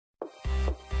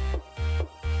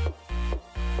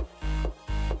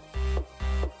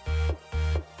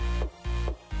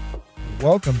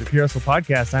Welcome to Pure Hustle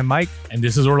Podcast. I'm Mike. And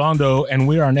this is Orlando, and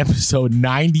we are on episode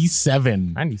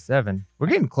 97. 97. We're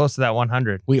getting close to that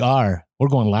 100. We are. We're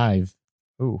going live.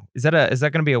 Ooh, is that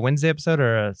going to be a Wednesday episode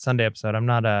or a Sunday episode? I'm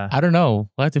not I don't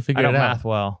know. We'll have to figure I don't it out. math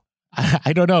well.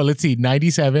 I don't know. Let's see.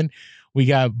 97. We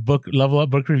got Level Up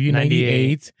Book Review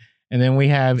 98. And then we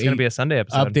have It's going to be a Sunday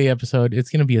episode. Update episode. It's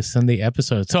going to be a Sunday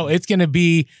episode. So it's going to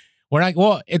be,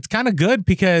 it's kind of good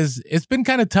because it's been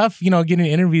kind of tough, getting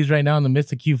interviews right now in the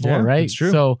midst of Q4, Yeah, right? it's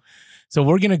true. So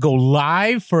we're going to go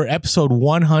live for episode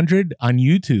 100 on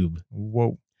YouTube.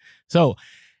 Whoa. So,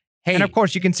 hey. And of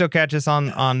course, you can still catch us on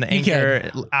the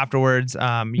Anchor afterwards. No,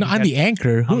 on the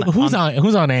Anchor. Who's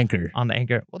on Anchor? On the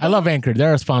Anchor. Well, I love Anchor.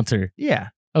 They're a sponsor. Yeah.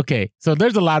 Okay. So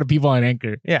there's a lot of people on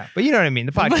Anchor. Yeah. But you know what I mean?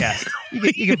 The podcast.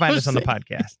 You can find us on the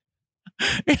podcast.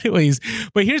 Anyways,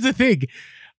 but here's the thing.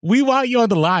 We want you on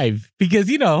the live because,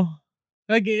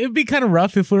 it'd be kind of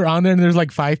rough if we're on there and there's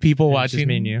like 5 people watching. Just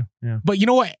me and you. Yeah. But you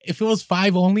know what? If it was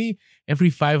 5 only,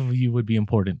 every 5 of you would be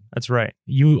important. That's right.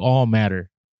 You all matter.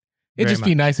 It'd Very just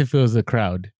be nice if it was a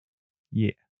crowd.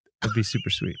 Yeah. It'd be super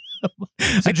sweet.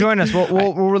 So join us.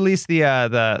 We'll release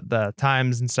the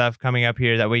times and stuff coming up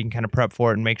here that we can kind of prep for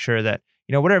it and make sure that,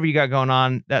 whatever you got going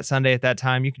on that Sunday at that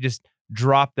time, you can just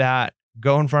drop that,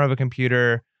 go in front of a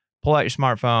computer, pull out your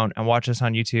smartphone and watch us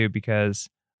on YouTube because,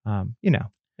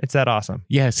 it's that awesome.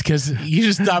 Yes, because you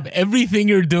just stop everything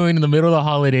you're doing in the middle of the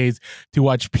holidays to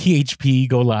watch PHP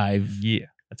go live. Yeah,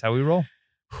 that's how we roll.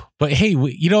 But hey,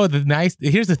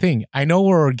 here's the thing. I know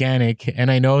we're organic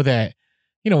and I know that,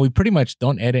 we pretty much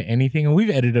don't edit anything and we've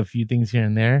edited a few things here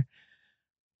and there,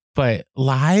 but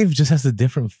live just has a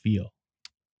different feel.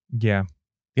 Yeah.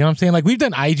 You know what I'm saying? Like we've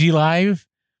done IG live,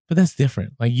 but that's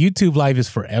different. Like YouTube live is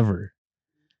forever.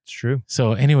 It's true.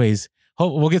 So anyways,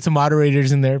 we'll get some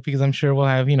moderators in there because I'm sure we'll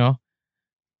have,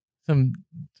 some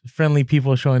friendly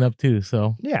people showing up too.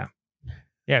 So yeah.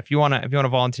 If you wanna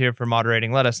volunteer for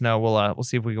moderating, let us know. We'll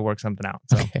see if we can work something out.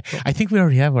 So okay. I think we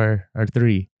already have our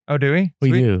 3. Oh, do we? We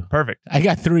Sweet. do. Perfect. I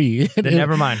got 3. Then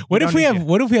never mind. What if we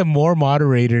have more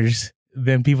moderators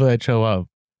than people that show up?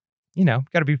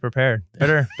 Got to be prepared.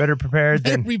 Better prepared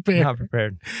than not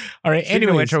prepared. All right.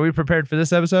 Anyway, which, are we prepared for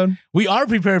this episode? We are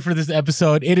prepared for this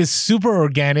episode. It is super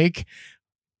organic.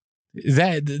 Is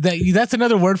that's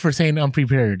another word for saying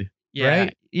unprepared? Yeah.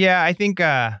 Right? Yeah. I think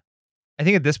at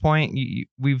this point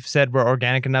we've said we're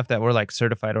organic enough that we're like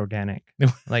certified organic.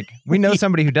 Like we know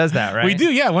somebody who does that, right? We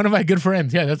do. Yeah. One of my good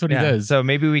friends. Yeah, that's what he does. So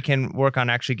maybe we can work on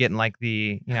actually getting like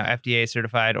the FDA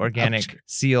certified organic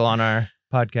seal on our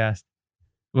podcast.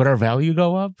 Would our value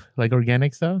go up? Like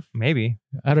organic stuff? Maybe.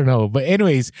 I don't know. But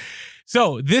anyways,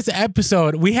 so this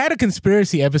episode, we had a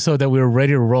conspiracy episode that we were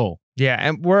ready to roll. Yeah,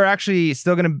 and we're actually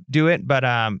still gonna do it, but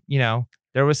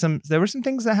there were some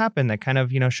things that happened that kind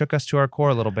of shook us to our core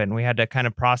a little bit, and we had to kind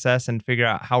of process and figure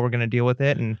out how we're gonna deal with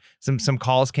it. And some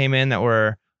calls came in that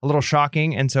were a little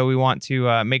shocking, and so we want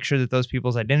to make sure that those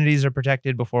people's identities are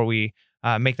protected before we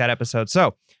make that episode.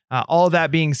 So all of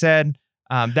that being said,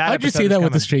 how'd you say that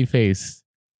with a straight face?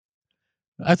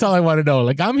 That's all I want to know.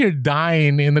 Like I'm here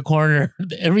dying in the corner,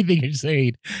 everything you're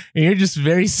saying, and you're just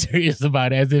very serious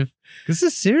about it, as if this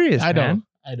is serious. I know.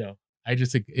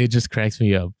 It just cracks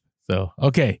me up. So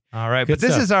okay, all right. Good but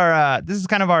this stuff. This is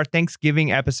kind of our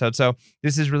Thanksgiving episode. So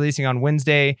this is releasing on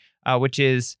Wednesday, which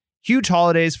is huge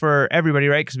holidays for everybody,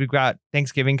 right? Because we've got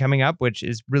Thanksgiving coming up, which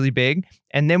is really big,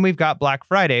 and then we've got Black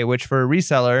Friday, which for a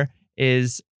reseller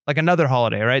is like another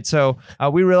holiday, right? So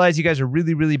we realize you guys are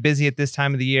really, really busy at this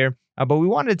time of the year. But we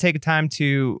wanted to take a time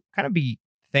to kind of be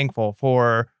thankful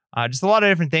for just a lot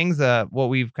of different things, what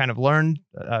we've kind of learned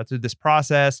through this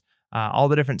process, all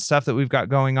the different stuff that we've got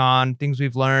going on, things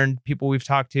we've learned, people we've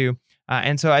talked to.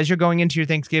 And so as you're going into your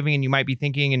Thanksgiving and you might be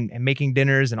thinking and making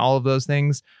dinners and all of those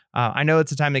things, I know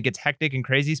it's a time that gets hectic and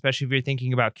crazy, especially if you're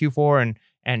thinking about Q4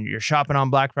 and you're shopping on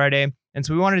Black Friday. And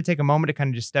so we wanted to take a moment to kind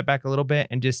of just step back a little bit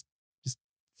and just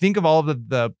think of all of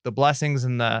the blessings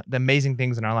and the amazing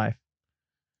things in our life.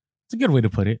 It's a good way to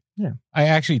put it. Yeah. I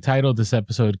actually titled this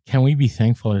episode, "Can We Be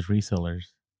Thankful as Resellers?"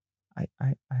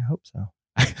 I hope so.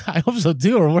 I hope so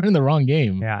too, or we're in the wrong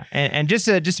game. Yeah. And just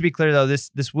to be clear though,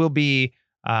 this will be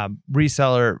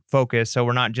reseller focused. So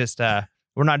we're not just going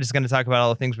to talk about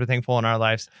all the things we're thankful in our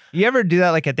lives. You ever do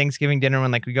that like at Thanksgiving dinner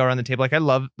when like we go around the table? Like I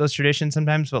love those traditions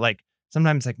sometimes, but like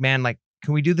sometimes like, man, like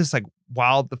can we do this like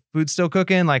while the food's still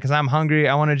cooking? Like, cause I'm hungry.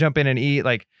 I want to jump in and eat.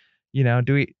 Like, do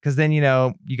we, cause then, you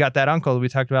got that uncle that we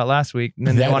talked about last week and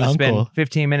then they want to spend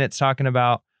 15 minutes talking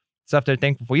about stuff they're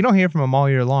thankful for. You don't hear from them all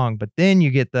year long, but then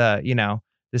you get the,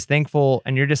 this thankful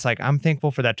and you're just like, I'm thankful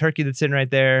for that turkey that's sitting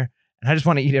right there. And I just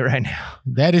want to eat it right now.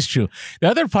 That is true. The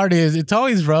other part is it's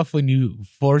always rough when you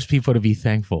force people to be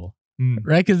thankful.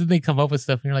 right? Because then they come up with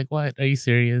stuff and you're like, what? Are you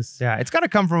serious? Yeah, it's got to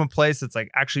come from a place that's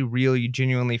like actually real. You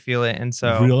genuinely feel it. And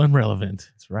so real and relevant.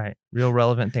 That's right. Real,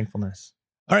 relevant thankfulness.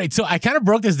 All right. So I kind of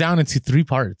broke this down into 3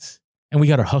 parts. And we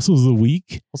got our hustles of the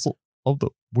week. Hustle of the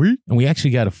week. And we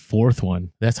actually got a 4th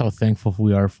one. That's how thankful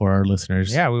we are for our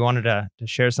listeners. Yeah, we wanted to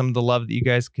share some of the love that you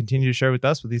guys continue to share with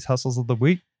us with these hustles of the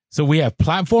week. So we have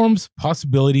platforms,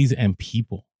 possibilities, and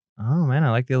people. Oh man,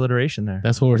 I like the alliteration there.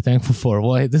 That's what we're thankful for.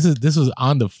 Well, this was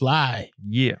on the fly.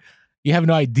 Yeah. You have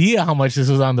no idea how much this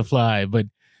was on the fly, but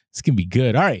this can be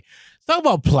good. All right. Let's talk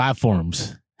about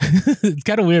platforms. It's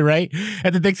kind of weird, right?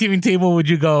 At the Thanksgiving table, would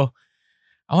you go,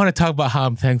 I want to talk about how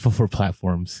I'm thankful for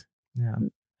platforms. Yeah.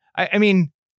 I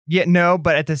mean, yeah, no,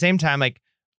 but at the same time, like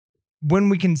when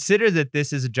we consider that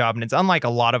this is a job and it's unlike a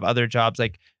lot of other jobs,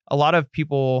 like a lot of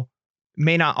people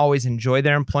may not always enjoy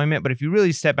their employment, but if you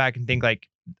really step back and think, like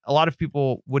a lot of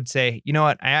people would say, you know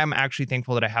what, I am actually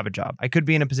thankful that I have a job. I could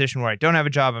be in a position where I don't have a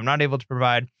job. I'm not able to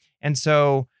provide. And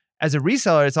so as a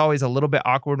reseller, it's always a little bit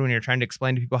awkward when you're trying to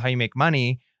explain to people how you make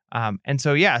money. And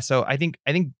so, yeah, so I think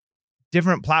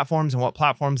different platforms and what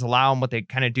platforms allow and what they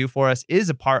kind of do for us is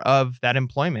a part of that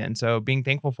employment. And so being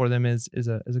thankful for them is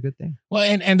a good thing. Well,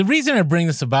 and the reason I bring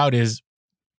this about is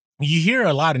you hear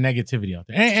a lot of negativity out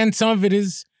there. And some of it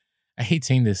is, I hate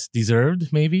saying this,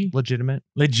 deserved, maybe. Legitimate.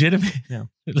 Yeah.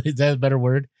 Is that a better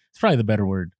word? It's probably the better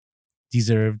word.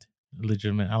 Deserved,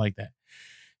 legitimate. I like that.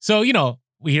 So,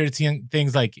 we hear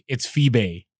things like it's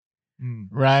fee-bay,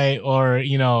 right? Or,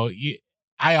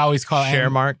 I always call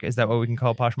Sharemark. Is that what we can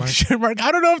call Poshmark? Sharemark.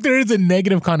 I don't know if there is a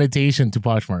negative connotation to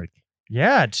Poshmark.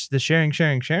 Yeah, it's the sharing.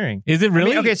 Is it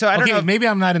really? I mean, okay, so I don't know. Maybe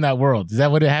I'm not in that world. Is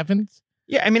that what it happens?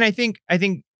 Yeah, I mean, I think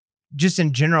just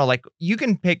in general, like you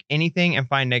can pick anything and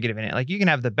find negative in it. Like you can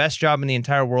have the best job in the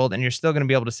entire world and you're still going to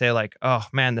be able to say like, oh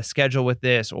man, the schedule with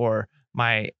this or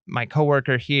my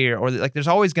coworker here, or like there's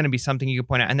always going to be something you can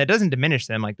point out, and that doesn't diminish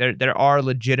them. Like there are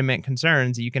legitimate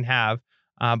concerns that you can have.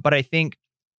 But I think,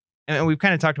 and we've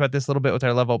kind of talked about this a little bit with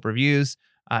our Level Up reviews,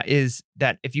 is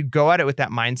that if you go at it with that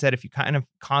mindset, if you kind of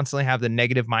constantly have the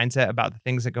negative mindset about the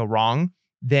things that go wrong,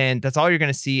 then that's all you're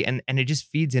going to see. And it just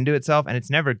feeds into itself and it's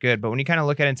never good. But when you kind of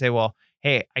look at it and say, well,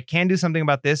 hey, I can do something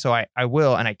about this, so I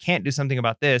will, and I can't do something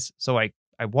about this, so I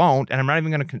won't, and I'm not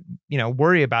even going to,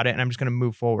 worry about it, and I'm just going to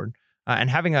move forward. And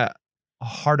having a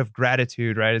heart of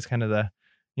gratitude, right, is kind of the,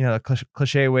 the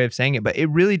cliche way of saying it, but it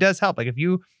really does help. Like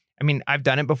I've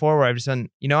done it before where I've just done,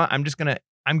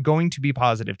 I'm going to be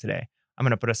positive today. I'm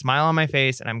going to put a smile on my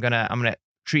face and I'm going to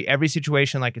treat every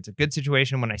situation like it's a good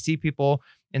situation. When I see people,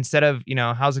 instead of,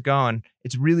 how's it going?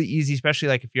 It's really easy, especially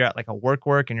like if you're at like a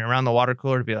work and you're around the water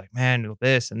cooler, to be like, man,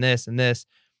 this and this and this.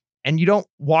 And you don't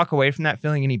walk away from that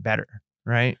feeling any better,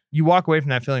 right? You walk away from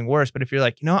that feeling worse. But if you're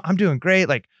like, I'm doing great.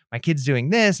 Like my kid's doing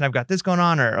this and I've got this going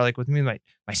on, or like with me, my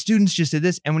students just did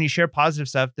this. And when you share positive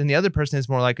stuff, then the other person is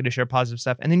more likely to share positive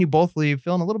stuff. And then you both leave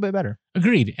feeling a little bit better.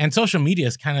 Agreed. And social media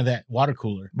is kind of that water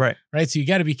cooler. Right. So you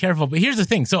got to be careful. But here's the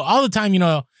thing. So all the time,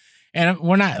 and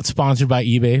we're not sponsored by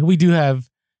eBay. We do have,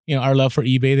 our love for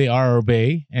eBay. They are our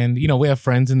bae. And, we have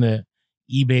friends in the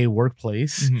eBay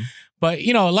workplace. Mm-hmm. But,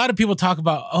 a lot of people talk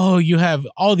about, oh, you have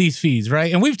all these fees,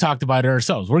 right? And we've talked about it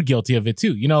ourselves. We're guilty of it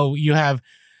too. You have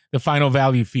the final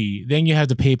value fee. Then you have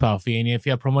the PayPal fee. And if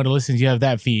you have promoted listings, you have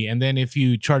that fee. And then if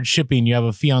you charge shipping, you have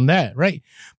a fee on that, right?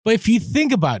 But if you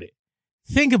think about it.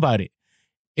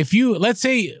 If let's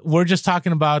say we're just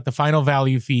talking about the final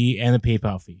value fee and the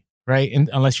PayPal fee, right? And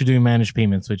unless you're doing managed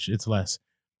payments, which it's less.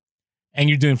 And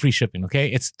you're doing free shipping, okay?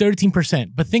 It's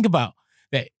 13%. But think about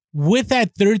that. With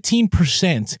that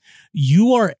 13%,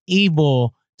 you are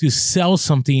able to sell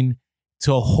something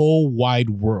to a whole wide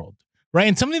world, right?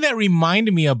 And something that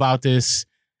reminded me about this,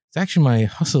 it's actually my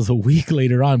hustle of the week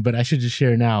later on, but I should just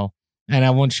share now. And I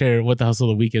won't share what the hustle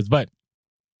of the week is. But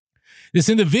this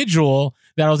individual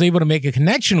that I was able to make a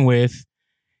connection with,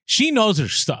 she knows her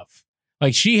stuff.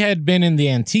 Like she had been in the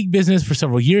antique business for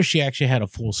several years. She actually had a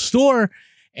full store.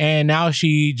 And now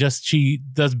she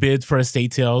does bids for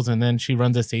estate sales, and then she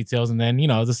runs estate sales, and then,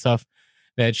 the stuff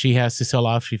that she has to sell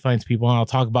off, she finds people, and I'll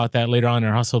talk about that later on in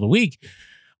our hustle of the week.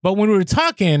 But when we were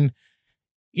talking,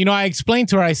 I explained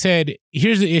to her, I said,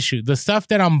 here's the issue. The stuff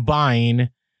that I'm buying,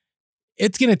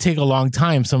 it's going to take a long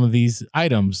time, some of these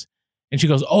items. And she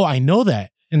goes, oh, I know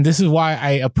that. And this is why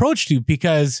I approached you,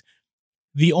 because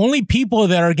the only people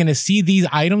that are going to see these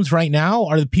items right now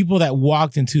are the people that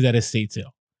walked into that estate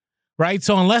sale. Right.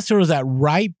 So unless there was that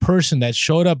right person that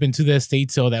showed up into the estate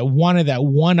sale that wanted that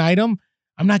one item,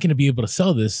 I'm not going to be able to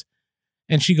sell this.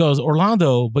 And she goes,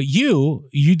 Orlando, but you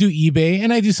do eBay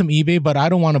and I do some eBay, but I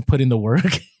don't want to put in the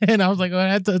work. And I was like,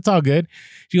 oh, that's all good.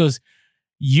 She goes,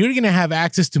 you're going to have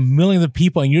access to millions of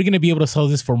people and you're going to be able to sell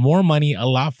this for more money a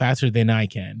lot faster than I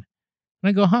can. And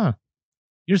I go, huh,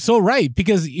 you're so right.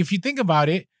 Because if you think about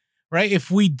it, right,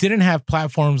 if we didn't have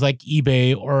platforms like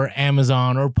eBay or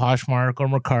Amazon or Poshmark or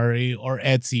Mercari or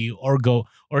Etsy or Go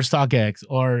or StockX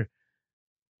or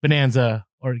Bonanza,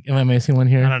 or am I missing one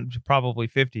here? Probably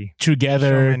 50.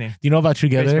 Together. Do you know about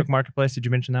Together? Facebook Marketplace. Did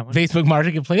you mention that one? Facebook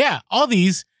Marketplace. Yeah, all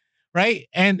these, right?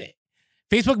 And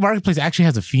Facebook Marketplace actually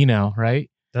has a fee now, right?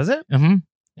 Does it? Mm-hmm.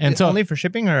 And so only for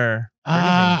shipping or?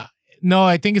 No,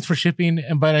 I think it's for shipping,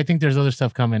 but I think there's other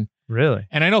stuff coming. Really?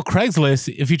 And I know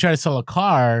Craigslist, if you try to sell a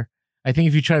car, I think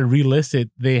if you try to relist it,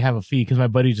 they have a fee because my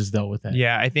buddy just dealt with that.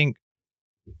 Yeah, I think.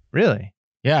 Really?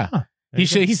 Yeah. Huh. He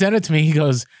sent it to me. He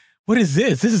goes, what is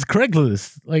this? This is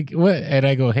Craigslist. Like, what? And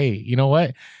I go, hey, you know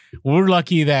what? We're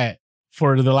lucky that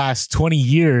for the last 20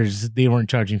 years, they weren't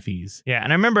charging fees. Yeah.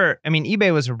 And I remember, I mean,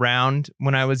 eBay was around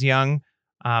when I was young,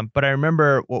 but I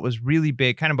remember what was really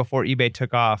big kind of before eBay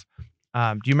took off.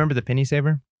 Do you remember the penny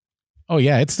saver? Oh,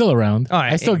 yeah. It's still around. Oh,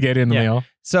 I still get it in the mail.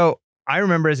 So I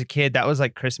remember as a kid, that was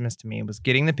like Christmas to me. It was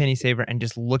getting the penny saver and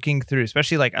just looking through,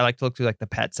 especially like I like to look through like the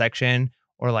pet section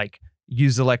or like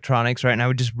used electronics, right? And I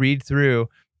would just read through,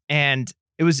 and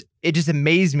it just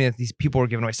amazed me that these people were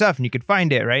giving away stuff and you could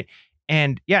find it, right?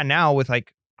 And yeah, now with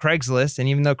like Craigslist, and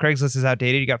even though Craigslist is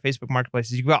outdated, you got Facebook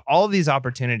Marketplaces, you've got all of these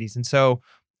opportunities. And so,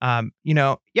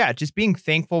 just being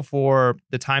thankful for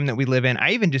the time that we live in.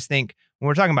 I even just think when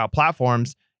we're talking about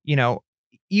platforms,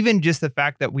 even just the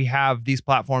fact that we have these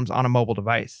platforms on a mobile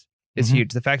device is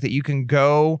huge. The fact that you can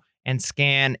go and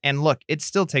scan, and look, it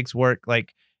still takes work.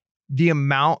 Like the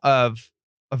amount of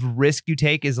risk you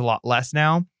take is a lot less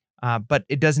now. But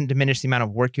it doesn't diminish the amount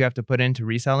of work you have to put into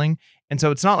reselling. And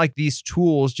so it's not like these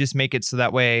tools just make it so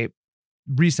that way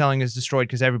reselling is destroyed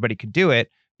because everybody could do it.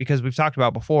 Because we've talked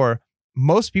about before,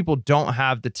 most people don't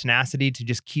have the tenacity to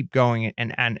just keep going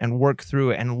and work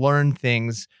through it and learn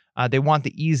things. They want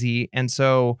the easy. And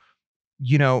so,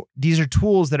 these are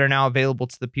tools that are now available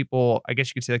to the people, I guess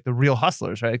you could say like the real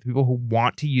hustlers, right? Like the people who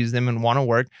want to use them and want to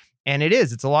work. And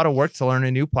it's a lot of work to learn a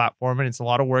new platform. And it's a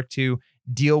lot of work to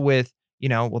deal with,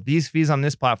 these fees on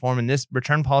this platform and this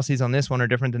return policies on this one are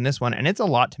different than this one. And it's a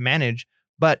lot to manage,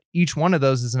 but each one of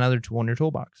those is another tool in your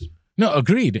toolbox. No,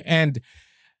 agreed. And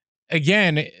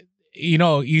again,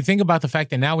 you think about the fact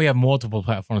that now we have multiple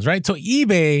platforms, right? So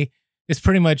eBay is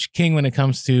pretty much king when it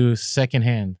comes to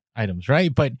secondhand items,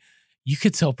 right? But you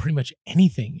could sell pretty much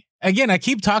anything. Again, I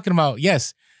keep talking about,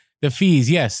 yes, the fees,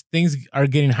 yes, things are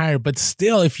getting higher, but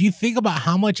still, if you think about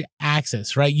how much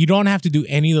access, right? You don't have to do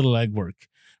any little legwork.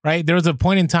 Right. There was a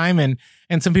point in time, and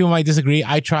some people might disagree.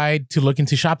 I tried to look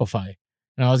into Shopify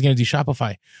and I was going to do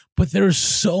Shopify, but there's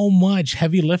so much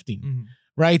heavy lifting,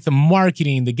 right? The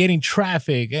marketing, the getting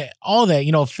traffic, all that,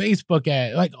 Facebook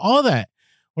ad, like all that.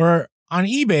 Where on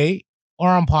eBay or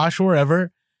on Posh or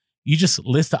wherever, you just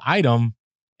list the item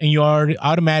and you already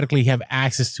automatically have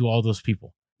access to all those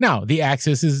people. Now, the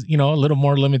access is, a little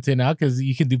more limited now because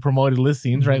you can do promoted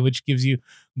listings, right? Which gives you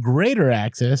greater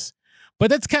access. But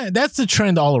that's the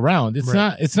trend all around.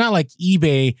 It's not like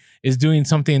eBay is doing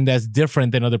something that's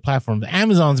different than other platforms.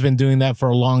 Amazon's been doing that for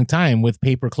a long time with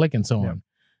pay-per-click and so on.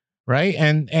 Right?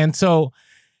 And so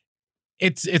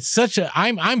it's such a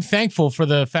I'm thankful for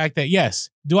the fact that,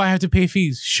 yes, do I have to pay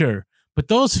fees? Sure. But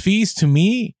those fees to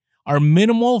me are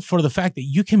minimal for the fact that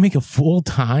you can make a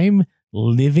full-time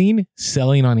living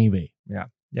selling on eBay. Yeah.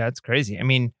 Yeah, it's crazy. I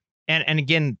mean, and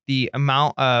again, the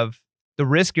amount of the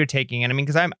risk you're taking. And I mean,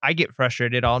 because I get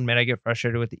frustrated. I'll admit I get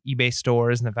frustrated with the eBay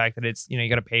stores and the fact that it's, you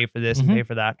got to pay for this and pay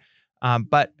for that.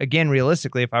 But again,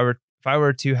 realistically, if I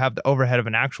were to have the overhead of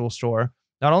an actual store,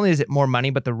 not only is it more money,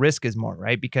 but the risk is more,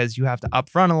 right? Because you have to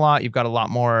upfront a lot. You've got a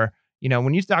lot more,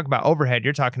 when you talk about overhead,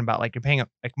 you're talking about like you're paying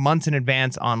like months in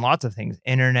advance on lots of things.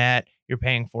 Internet, you're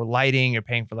paying for lighting, you're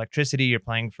paying for electricity, you're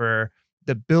paying for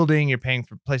the building, you're paying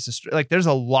for places. Like there's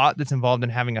a lot that's involved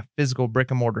in having a physical brick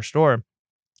and mortar store.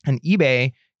 And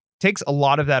eBay takes a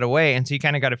lot of that away. And so you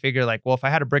kind of got to figure like, well, if I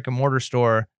had a brick and mortar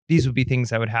store, these would be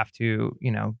things I would have to,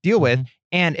 deal with.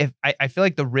 And if I feel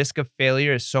like the risk of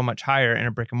failure is so much higher in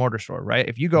a brick and mortar store, right?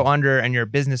 If you go under and you're a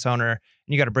business owner and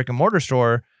you got a brick and mortar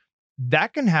store,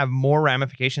 that can have more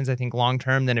ramifications, I think, long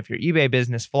term than if your eBay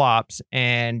business flops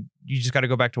and you just got to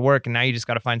go back to work and now you just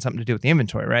got to find something to do with the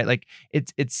inventory, right? Like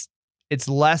it's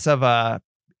less of a,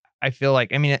 I feel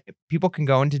like, I mean, people can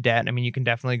go into debt. I mean, you can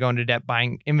definitely go into debt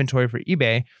buying inventory for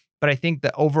eBay, but I think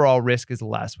the overall risk is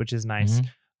less, which is nice.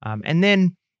 And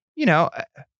then,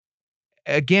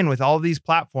 again, with all of these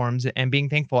platforms and being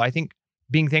thankful, I think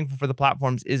being thankful for the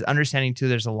platforms is understanding too,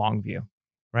 there's a long view,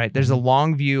 right? There's a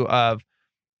long view of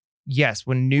yes,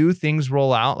 when new things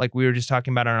roll out, like we were just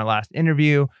talking about on our last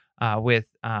interview with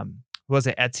who was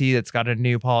it, Etsy, that's got a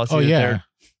new policy. Oh, yeah.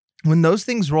 When those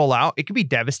things roll out, it can be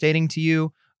devastating to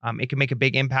you. It can make a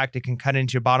big impact. It can cut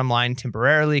into your bottom line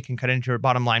temporarily. It can cut into your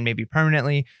bottom line maybe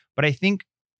permanently. But I think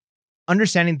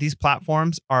understanding these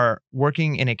platforms are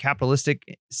working in a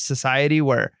capitalistic society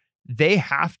where they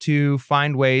have to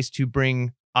find ways to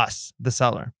bring us, the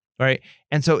seller, right?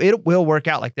 And so it will work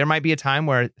out. Like there might be a time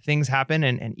where things happen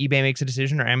and eBay makes a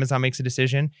decision or Amazon makes a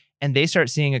decision and they start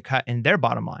seeing a cut in their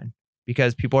bottom line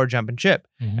because people are jumping ship.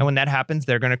 Mhm. And when that happens,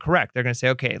 they're going to correct. They're going to say,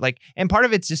 okay, like, and part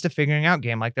of it's just a figuring out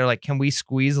game. Like they're like, can we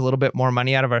squeeze a little bit more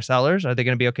money out of our sellers? Are they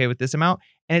going to be okay with this amount?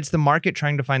 And it's the market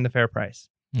trying to find the fair price.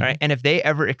 Right. And if they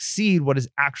ever exceed what is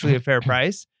actually a fair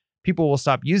price, people will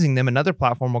stop using them. Another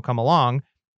platform will come along.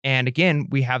 And again,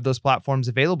 we have those platforms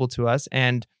available to us.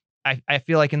 And I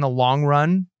feel like in the long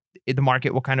run, the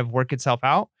market will kind of work itself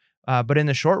out. But in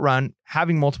the short run,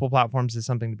 having multiple platforms is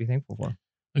something to be thankful for.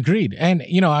 Agreed. And,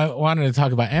 I wanted to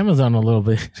talk about Amazon a little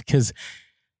bit because,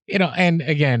 and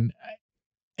again,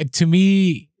 to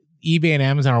me, eBay and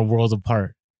Amazon are worlds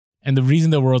apart. And the reason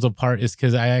they're worlds apart is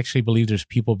because I actually believe there's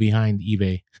people behind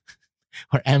eBay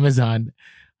or Amazon.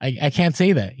 I can't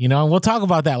say that, and we'll talk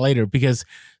about that later because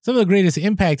some of the greatest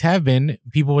impact have been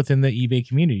people within the eBay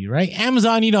community, right?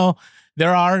 Amazon,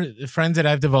 there are friends that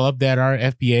I've developed that are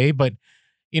FBA, but,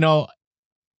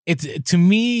 it's to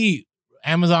me,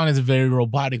 Amazon is very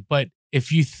robotic. But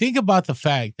if you think about the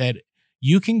fact that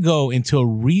you can go into a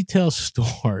retail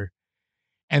store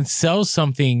and sell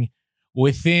something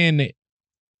within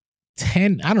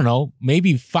 10, I don't know,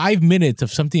 maybe 5 minutes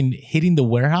of something hitting the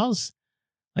warehouse,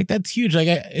 like that's huge.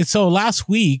 So last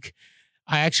week,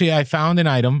 I found an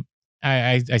item.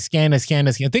 I scanned.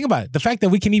 Think about it. The fact that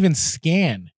we can even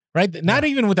scan, right? Not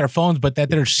even with our phones, but that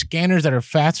there are scanners that are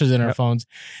faster than our phones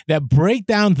that break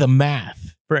down the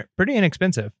math. Pretty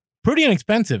inexpensive.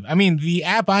 I mean, the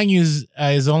app I use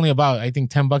is only about, I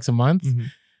think, $10 a month. Mm-hmm.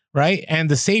 Right. And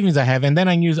the savings I have. And then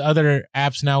I use other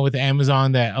apps now with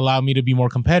Amazon that allow me to be more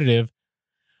competitive.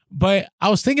 But I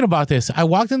was thinking about this. I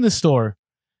walked in the store.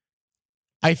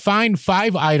 I find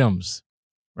 5 items.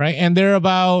 Right. And they're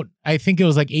about, I think it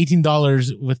was like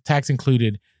 $18 with tax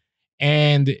included.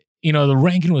 And, the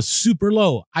ranking was super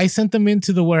low. I sent them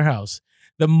into the warehouse.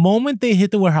 The moment they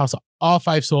hit the warehouse, all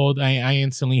 5 sold. I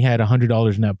instantly had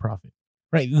 $100 net profit.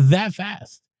 Right. That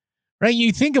fast. Right.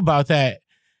 You think about that.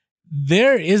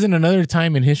 There isn't another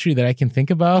time in history that I can think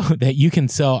about that you can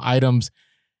sell items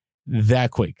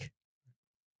that quick,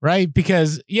 right?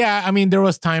 Because, there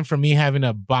was time for me having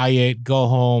to buy it, go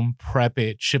home, prep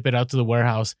it, ship it out to the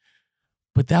warehouse,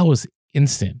 but that was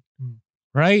instant,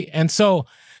 right? And so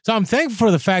I'm thankful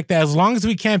for the fact that as long as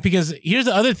we can, because here's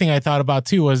the other thing I thought about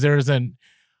too, was there's an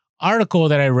article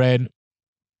that I read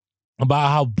about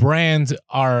how brands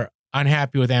are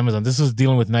unhappy with Amazon. This was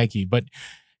dealing with Nike, but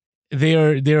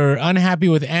they're unhappy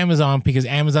with Amazon because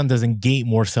Amazon doesn't gate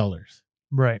more sellers.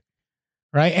 Right.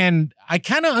 Right. And I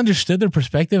kind of understood their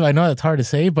perspective. I know that's hard to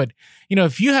say, but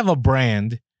if you have a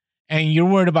brand and you're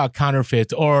worried about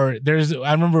counterfeits, or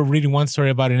I remember reading one story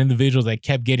about an individual that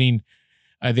kept getting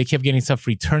stuff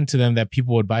returned to them that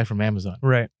people would buy from Amazon.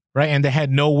 Right. Right. And they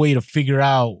had no way to figure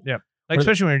out. Yeah. Like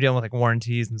especially when you're dealing with like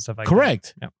warranties and stuff like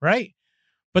correct. that. Correct. Yeah. Right.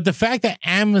 But the fact that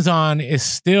Amazon is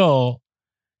still,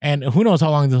 and who knows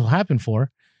how long this will happen for,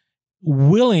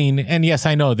 willing, and yes,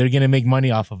 I know they're going to make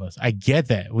money off of us. I get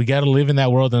that. We got to live in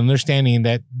that world and understanding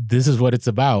that this is what it's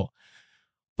about.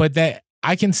 But that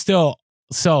I can still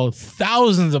sell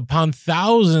thousands upon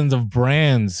thousands of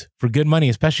brands for good money,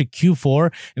 especially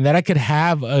Q4, and that I could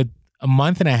have a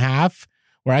month and a half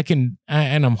where I can,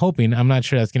 and I'm hoping, I'm not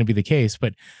sure that's going to be the case,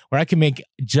 but where I can make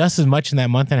just as much in that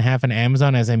month and a half on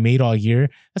Amazon as I made all year.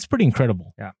 That's pretty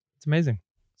incredible. Yeah, it's amazing.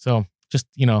 So just,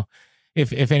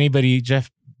 if anybody,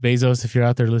 Jeff Bezos, if you're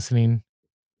out there listening,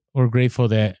 we're grateful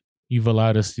that you've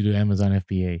allowed us to do Amazon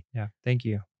FBA. Yeah. Thank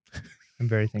you. I'm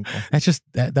very thankful. That's just,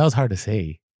 that was hard to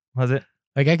say. Was it?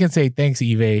 Like I can say, thanks,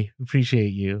 eBay. Appreciate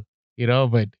you,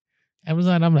 but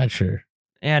Amazon, I'm not sure.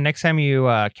 Yeah. Next time you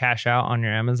cash out on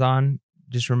your Amazon,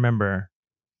 just remember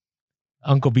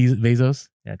Uncle Bezos.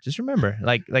 Yeah. Just remember,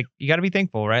 like you got to be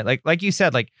thankful, right? Like you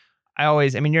said,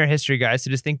 you're a history guy. So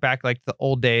just think back like the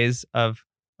old days of,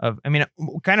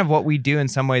 kind of what we do in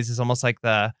some ways is almost like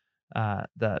the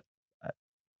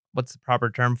what's the proper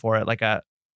term for it? Like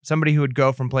somebody who would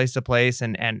go from place to place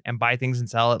and buy things and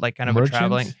sell it, like kind of a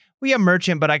traveling. Well, yeah,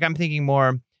 merchant, but like I'm thinking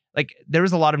more like there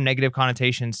was a lot of negative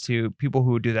connotations to people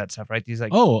who would do that stuff, right? These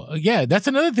like, oh yeah, that's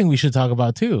another thing we should talk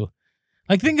about too.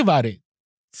 Like think about it.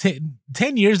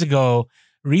 10 years ago,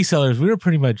 resellers, we were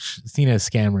pretty much seen as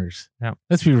scammers. Yeah.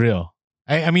 Let's be real.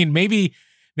 I mean, maybe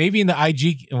in the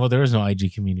IG, well, there is no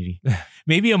IG community.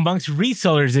 Maybe amongst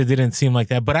resellers, it didn't seem like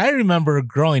that. But I remember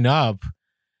growing up,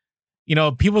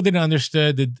 people didn't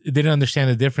understand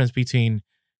the difference between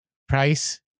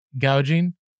price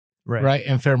gouging, right,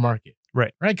 and fair market,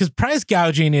 right. Because price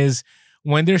gouging is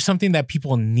when there's something that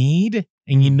people need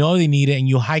and they need it and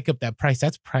you hike up that price.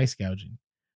 That's price gouging,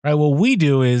 right? What we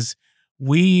do is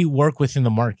we work within the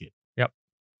market. Yep.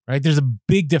 Right. There's a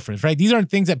big difference, right? These aren't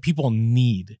things that people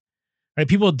need, right?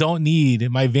 People don't need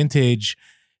my vintage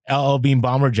LL Bean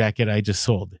bomber jacket I just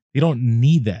sold. They don't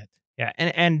need that. Yeah.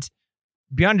 And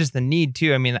beyond just the need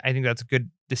too, I mean, I think that's a good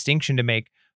distinction to make.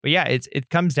 But yeah, it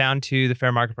comes down to the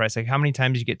fair market price. Like how many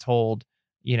times you get told,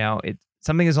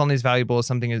 something is only as valuable as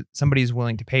somebody is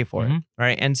willing to pay for it.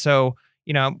 Right. And so,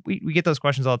 we get those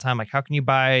questions all the time. Like, how can you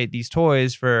buy these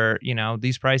toys for,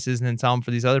 these prices and then sell them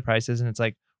for these other prices? And it's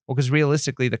like, well, because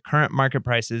realistically, the current market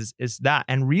price is that.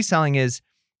 And reselling is,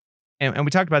 and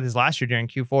we talked about this last year during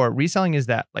Q4, reselling is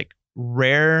that like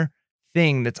rare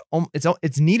thing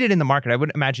it's needed in the market. I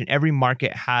would imagine every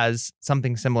market has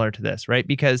something similar to this, right?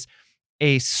 Because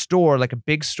a store, like a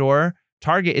big store,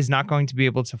 Target is not going to be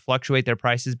able to fluctuate their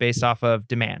prices based off of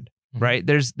demand, right?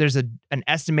 There's an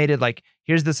estimated, like,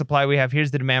 here's the supply we have,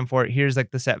 here's the demand for it, here's like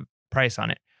the set price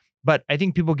on it. But I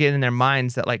think people get in their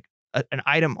minds that like an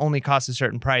item only costs a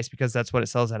certain price because that's what it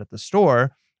sells at the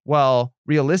store. Well,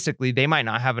 realistically, they might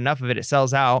not have enough of it. It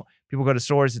sells out. People go to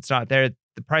stores, it's not there.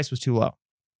 The price was too low.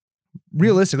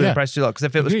 Realistically, the price was too low. Because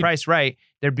if it was priced right,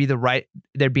 there'd be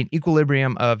an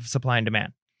equilibrium of supply and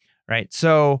demand. Right.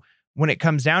 So when it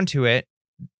comes down to it,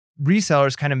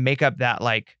 resellers kind of make up that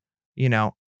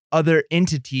other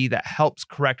entity that helps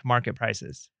correct market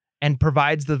prices and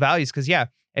provides the values. Because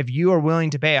if you are willing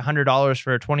to pay $100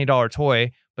 for a $20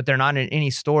 toy, but they're not in any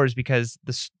stores because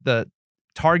the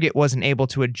Target wasn't able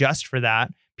to adjust for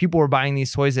that, people were buying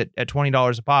these toys at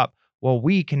 $20 a pop. Well,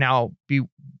 we can now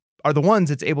are the ones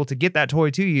that's able to get that toy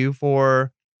to you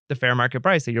for the fair market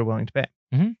price that you're willing to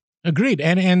pay. Agreed.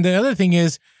 And the other thing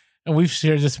is, and we've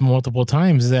shared this multiple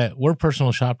times, that we're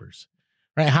personal shoppers,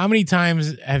 right? How many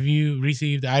times have you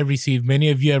received, many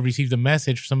of you have received a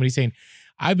message from somebody saying,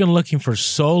 I've been looking for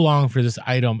so long for this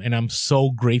item and I'm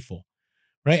so grateful,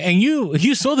 right? And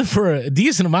you sold it for a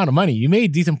decent amount of money. You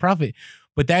made decent profit,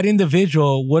 but that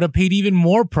individual would have paid even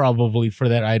more probably for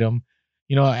that item,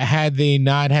 had they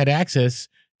not had access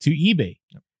to eBay,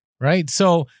 right?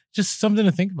 So just something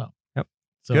to think about. Yep.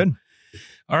 So, good.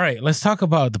 All right, let's talk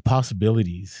about the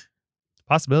possibilities.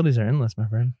 Possibilities are endless, my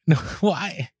friend. No,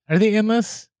 why are they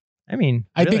endless? I mean,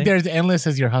 I think they're as endless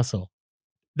as your hustle.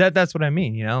 That's what I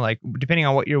mean. Like depending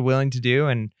on what you're willing to do,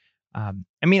 and I'm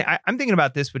thinking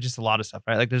about this with just a lot of stuff,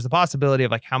 right? Like there's the possibility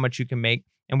of like how much you can make,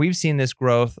 and we've seen this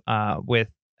growth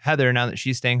with Heather now that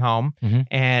she's staying home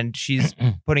and she's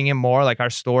putting in more. Like our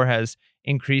store has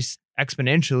increased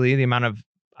exponentially the amount of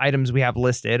items we have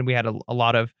listed. We had a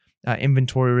lot of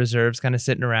inventory reserves kind of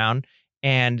sitting around.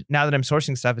 And now that I'm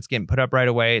sourcing stuff, it's getting put up right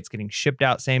away. It's getting shipped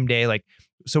out same day.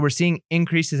 So we're seeing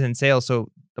increases in sales. So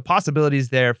the possibilities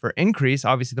there for increase,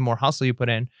 obviously the more hustle you put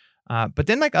in, but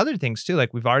then like other things too,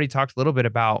 like we've already talked a little bit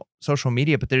about social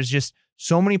media, but there's just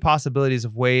so many possibilities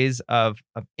of ways of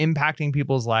impacting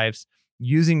people's lives,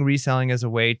 using reselling as a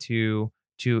way to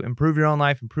improve your own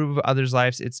life, improve others'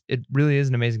 lives. It really is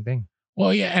an amazing thing.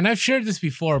 Well, yeah. And I've shared this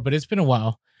before, but it's been a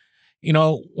while.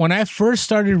 When I first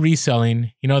started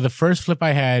reselling, the first flip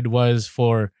I had was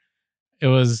there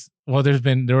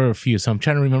were a few. So I'm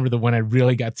trying to remember the one I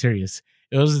really got serious.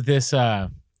 It was this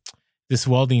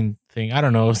welding thing. I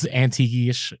don't know. It was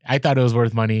antique-ish. I thought it was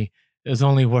worth money. It was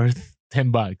only worth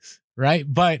 $10, right?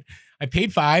 But I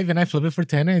paid $5 and I flipped it for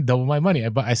 10 and I doubled my money.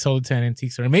 I sold it to an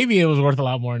antique store. Maybe it was worth a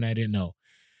lot more and I didn't know.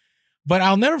 But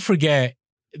I'll never forget.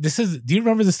 Do you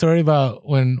remember the story about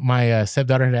when my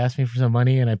stepdaughter had asked me for some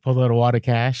money and I pulled out a wad of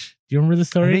cash? Do you remember the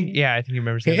story? I think you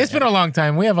remember. Okay, it's been a long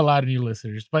time. We have a lot of new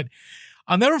listeners, but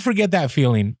I'll never forget that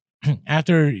feeling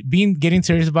after getting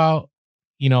serious about,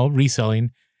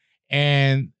 reselling,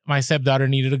 and my stepdaughter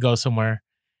needed to go somewhere,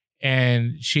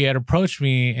 and she had approached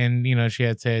me and, she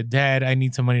had said, Dad, I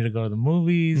need some money to go to the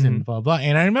movies and blah, blah.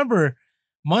 And I remember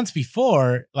months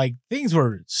before, like things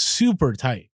were super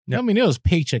tight. Yep. I mean, it was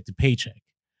paycheck to paycheck.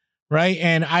 Right.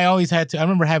 And I always I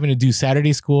remember having to do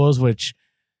Saturday schools, which,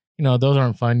 those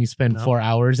aren't fun. You spend 4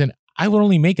 hours and I would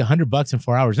only make $100 in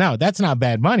 4 hours. Now that's not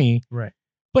bad money. Right.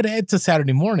 But it's a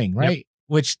Saturday morning. Right. Yep.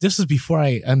 Which this was before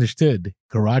I understood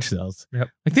garage sales. Yep.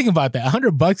 Like think about that.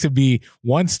 $100 would be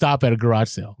one stop at a garage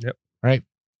sale. Yep. Right.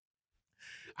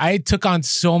 I took on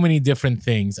so many different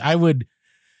things. I would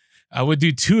I would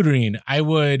do tutoring. I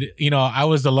would, I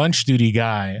was the lunch duty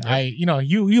guy. Yep.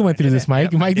 You went through this,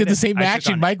 Mike. Yep, Mike did the same I took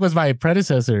action. on- Mike was my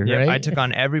predecessor, Yep, right? I took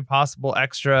on every possible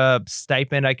extra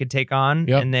stipend I could take on,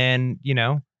 Yep. and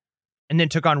then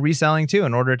took on reselling too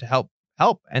in order to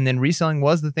help. And then reselling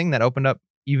was the thing that opened up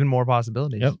even more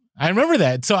possibilities. Yep. I remember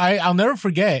that. So I'll never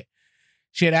forget.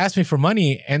 She had asked me for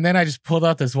money, and then I just pulled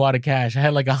out this wad of cash. I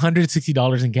had like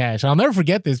 $160 in cash. I'll never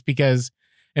forget this because,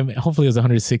 and hopefully it was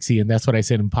 160, and that's what I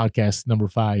said in podcast number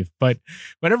 5. But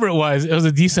whatever it was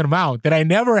a decent amount that I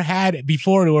never had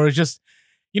before. Where it was just,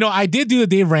 I did do the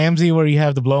Dave Ramsey where you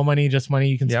have the blow money, just money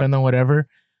you can spend on whatever,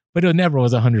 but it never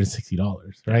was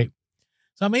 $160, right?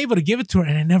 So I'm able to give it to her,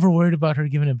 and I never worried about her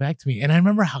giving it back to me. And I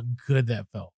remember how good that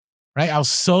felt, right? I was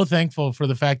so thankful for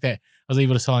the fact that I was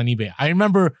able to sell on eBay. I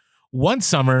remember one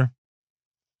summer,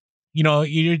 we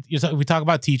talk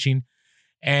about teaching,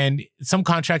 and some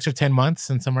contracts are 10 months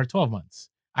and some are 12 months.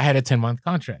 I had a 10-month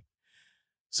contract.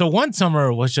 So one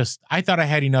summer was just, I thought I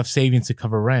had enough savings to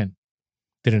cover rent.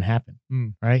 Didn't happen,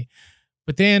 right?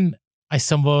 But then I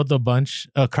stumbled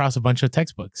across a bunch of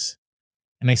textbooks,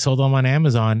 and I sold them on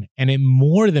Amazon, and it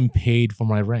more than paid for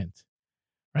my rent,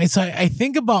 right? So I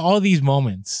think about all these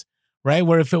moments, right?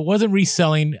 Where if it wasn't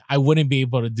reselling, I wouldn't be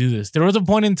able to do this. There was a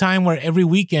point in time where every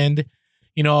weekend,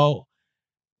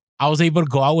 I was able to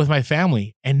go out with my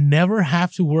family and never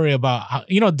have to worry about how,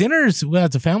 dinners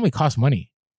as a family cost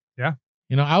money. Yeah.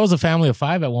 I was a family of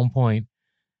 5 at one point,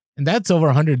 and that's over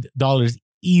 $100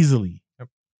 easily. Yep.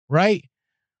 Right.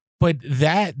 But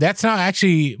that's not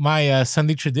actually my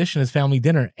Sunday tradition is family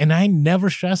dinner. And I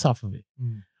never stress off of it.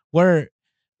 Where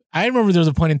I remember there was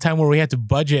a point in time where we had to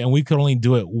budget and we could only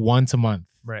do it once a month.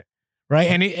 Right. Right.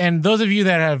 And those of you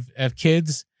that have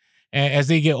kids, as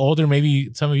they get older,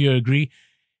 maybe some of you agree,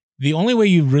 the only way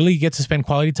you really get to spend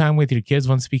quality time with your kids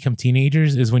once they become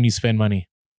teenagers is when you spend money.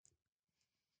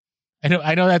 I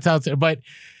know that sounds, but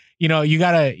you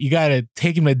gotta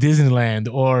take him to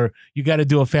Disneyland, or you gotta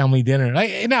do a family dinner.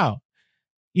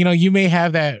 You may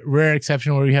have that rare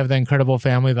exception where you have that incredible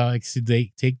family that likes to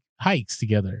take hikes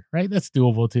together, right? That's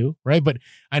doable too, right? But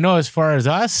I know as far as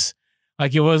us,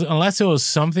 unless it was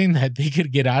something that they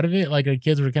could get out of it, like our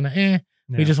kids were kind of,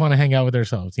 we just want to hang out with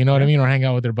ourselves, you know what I mean? Or hang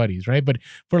out with their buddies, right? But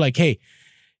for hey,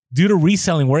 due to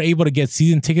reselling, we're able to get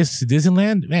season tickets to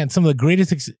Disneyland. Man, some of the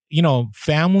greatest,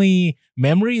 family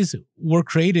memories were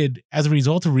created as a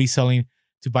result of reselling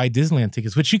to buy Disneyland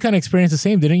tickets, which you kind of experienced the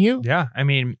same, didn't you? Yeah. I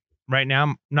mean, right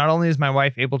now, not only is my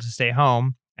wife able to stay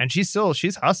home, and she's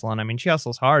hustling. I mean, she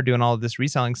hustles hard doing all of this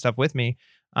reselling stuff with me.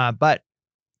 But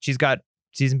she's got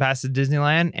season pass to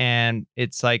Disneyland, and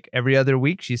it's like every other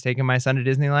week she's taking my son to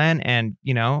Disneyland. And,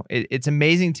 it's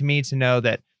amazing to me to know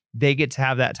that they get to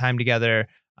have that time together.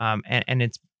 And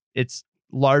it's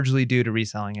largely due to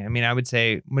reselling it. I mean, I would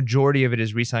say majority of it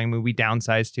is reselling. I mean, we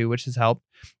downsized too, which has helped.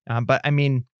 But I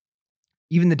mean,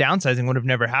 even the downsizing would have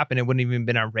never happened. It wouldn't even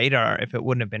been on our radar if it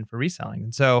wouldn't have been for reselling.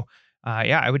 And so,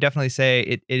 I would definitely say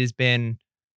it has been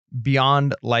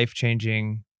beyond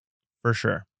life-changing for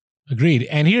sure. Agreed.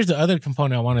 And here's the other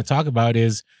component I want to talk about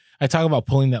is I talk about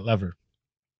pulling that lever,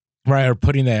 right? Or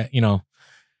putting that,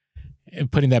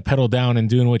 putting that pedal down and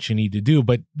doing what you need to do.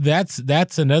 But that's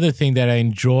another thing that I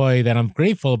enjoy, that I'm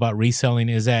grateful about reselling,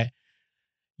 is that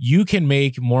you can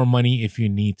make more money if you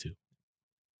need to.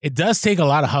 It does take a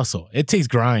lot of hustle. It takes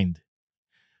grind.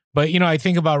 But, I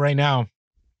think about right now,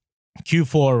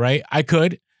 Q4, right? I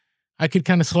could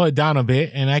kind of slow it down a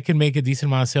bit, and I could make a decent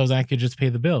amount of sales, and I could just pay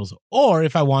the bills. Or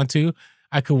if I want to,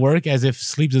 I could work as if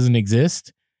sleep doesn't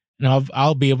exist, and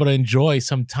I'll be able to enjoy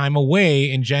some time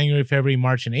away in January, February,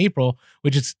 March, and April,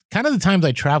 which is kind of the times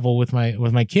I travel with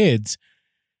my kids,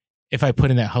 if I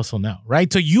put in that hustle now,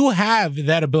 right? So you have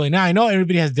that ability. Now, I know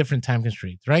everybody has different time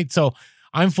constraints, right? So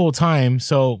I'm full-time,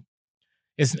 so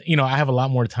it's, I have a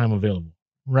lot more time available,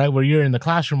 right? Where you're in the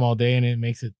classroom all day, and it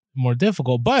makes it more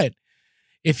difficult. But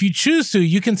if you choose to,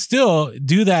 you can still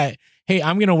do that. Hey,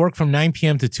 I'm going to work from 9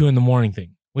 p.m. to 2 in the morning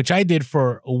thing, which I did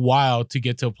for a while to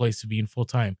get to a place to be in full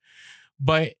time.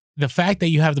 But the fact that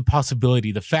you have the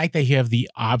possibility, the fact that you have the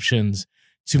options,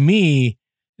 to me,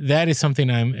 that is something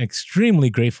I'm extremely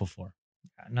grateful for.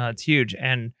 No, it's huge.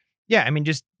 And yeah, I mean,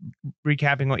 just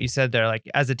recapping what you said there, like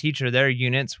as a teacher, there are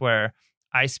units where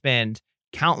I spend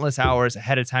countless hours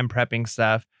ahead of time prepping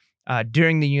stuff.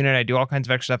 During the unit, I do all kinds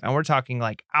of extra stuff, and we're talking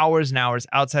like hours and hours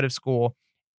outside of school,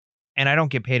 and I don't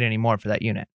get paid anymore for that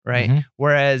unit, right? Mm-hmm.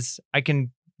 Whereas I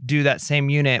can do that same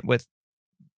unit with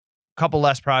a couple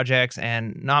less projects,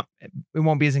 and it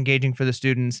won't be as engaging for the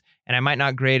students, and I might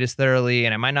not grade as thoroughly,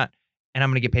 and I'm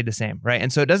going to get paid the same, right?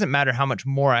 And so it doesn't matter how much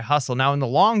more I hustle. Now, in the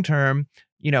long term,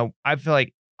 I feel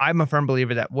like I'm a firm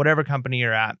believer that whatever company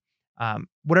you're at,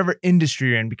 whatever industry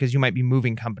you're in, because you might be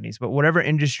moving companies, but whatever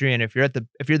industry you're in, if you're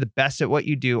the best at what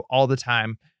you do all the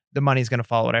time, the money's going to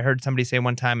follow it. I heard somebody say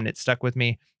one time, and it stuck with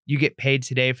me. You get paid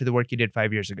today for the work you did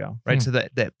 5 years ago, right? So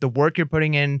the work you're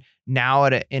putting in now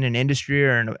in an industry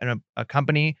or in a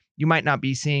company, you might not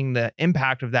be seeing the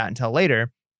impact of that until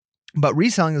later. But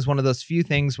reselling is one of those few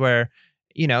things where,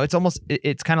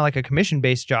 it's kind of like a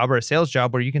commission-based job or a sales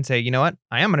job where you can say, you know what,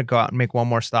 I am going to go out and make one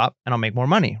more stop and I'll make more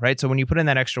money, right? So when you put in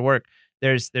that extra work,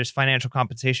 there's financial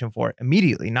compensation for it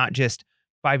immediately, not just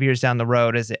 5 years down the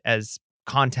road as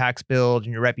contacts build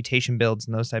and your reputation builds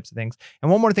and those types of things.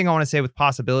 And one more thing I want to say with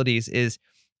possibilities is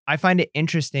I find it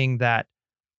interesting that,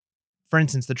 for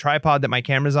instance, the tripod that my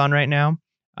camera's on right now,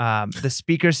 the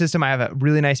speaker system, I have a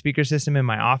really nice speaker system in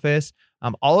my office.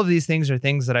 All of these things are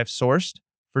things that I've sourced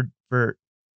for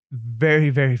very,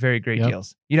 very, very great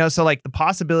deals. So like the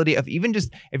possibility of even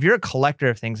just, if you're a collector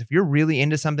of things, if you're really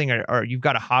into something or you've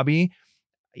got a hobby,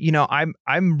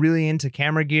 I'm really into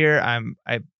camera gear.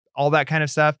 I all that kind of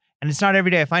stuff. And it's not every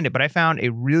day I find it, but I found a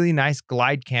really nice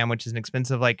glide cam, which is an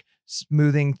expensive like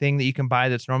smoothing thing that you can buy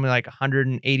that's normally like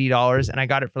 $180. And I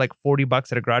got it for like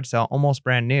 $40 at a garage sale, almost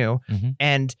brand new.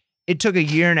 And it took a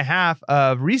year and a half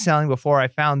of reselling before I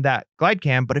found that glide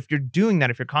cam. But if you're doing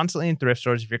that, if you're constantly in thrift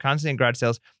stores, if you're constantly in garage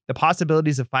sales, the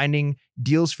possibilities of finding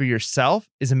deals for yourself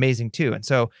is amazing too. And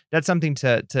so that's something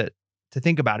to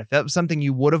think about. If that was something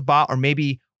you would have bought or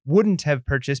maybe wouldn't have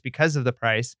purchased because of the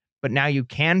price, but now you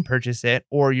can purchase it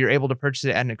or you're able to purchase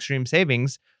it at an extreme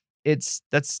savings,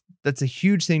 that's a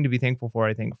huge thing to be thankful for,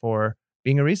 I think, for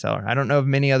being a reseller. I don't know of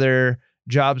many other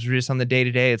jobs where just on the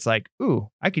day-to-day, it's like, ooh,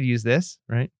 I could use this,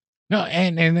 right? No,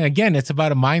 and again, it's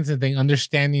about a mindset thing,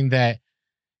 understanding that,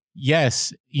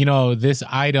 yes, this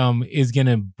item is going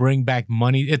to bring back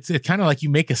money. It's kind of like you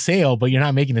make a sale, but you're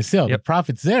not making a sale. The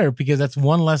profit's there because that's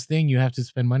one less thing you have to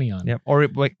spend money on. Yep. Or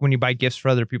like when you buy gifts for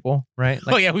other people, right?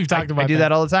 Like, we've talked about I do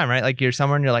that all the time, right? Like you're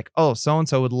somewhere and you're like, oh,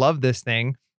 so-and-so would love this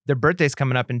thing. Their birthday's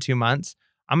coming up in 2 months.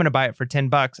 I'm going to buy it for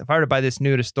 $10. If I were to buy this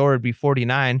new at a store, it'd be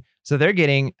 $49. So they're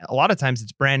getting, a lot of times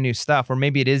it's brand new stuff, or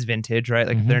maybe it is vintage, right?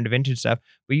 Like if they're into vintage stuff,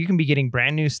 but you can be getting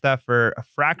brand new stuff for a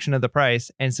fraction of the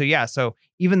price. And so, so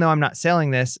even though I'm not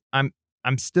selling this, I'm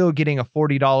still getting a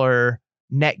 $40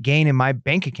 net gain in my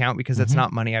bank account because that's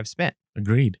not money I've spent.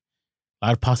 Agreed. A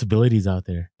lot of possibilities out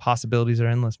there. Possibilities are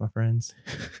endless, my friends.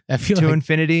 I feel to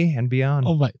infinity and beyond.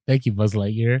 Oh my! Thank you, Buzz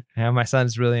Lightyear. Yeah, my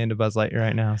son's really into Buzz Lightyear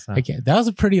right now. So that was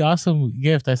a pretty awesome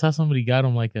gift. I saw somebody got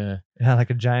him like a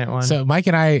giant one. So Mike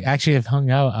and I actually have hung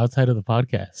out outside of the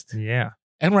podcast. Yeah,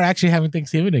 and we're actually having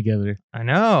Thanksgiving together. I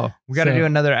know. We got to do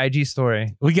another IG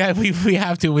story. We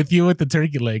have to with you with the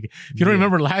turkey leg. If you don't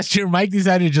remember last year, Mike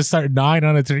decided to just start gnawing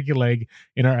on a turkey leg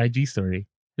in our IG story.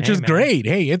 Which is great.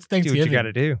 Hey, it's Thanksgiving. Do what you got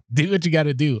to do. Do what you got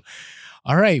to do.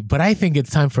 All right. But I think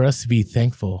it's time for us to be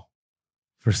thankful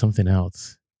for something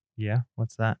else. Yeah.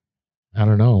 What's that? I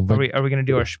don't know. But are we going to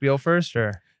do our spiel first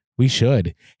or? We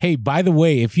should. Hey, by the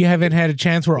way, if you haven't had a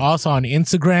chance, we're also on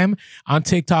Instagram, on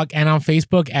TikTok, and on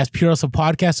Facebook as Pure Hustle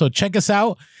Podcast. So check us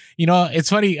out. It's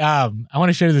funny. I want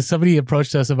to share this. Somebody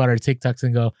approached us about our TikToks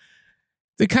and go,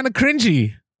 they're kind of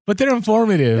cringy, but they're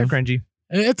informative. They're cringy.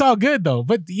 It's all good though.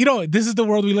 But this is the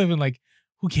world we live in. Like,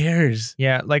 who cares?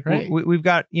 Yeah. Like right? we've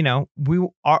got,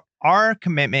 our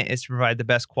commitment is to provide the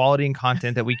best quality and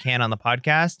content that we can on the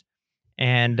podcast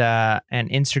and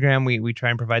Instagram. We try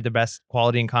and provide the best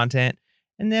quality and content.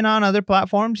 And then on other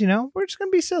platforms, we're just going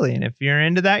to be silly. And if you're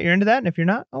into that, you're into that. And if you're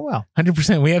not, oh well.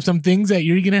 100%. We have some things that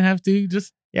you're going to have to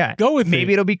just go with.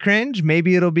 Maybe it'll be cringe.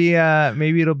 Maybe it'll be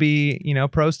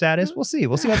pro status. We'll see.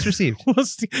 We'll see how it's received. We'll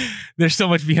see. There's so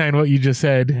much behind what you just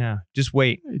said. Yeah. Just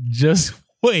wait.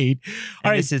 All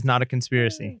right. This is not a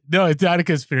conspiracy. No, it's not a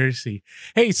conspiracy.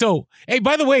 Hey,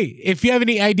 by the way, if you have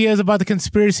any ideas about the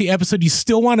conspiracy episode, you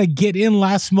still want to get in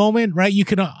last moment, right? You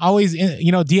can always,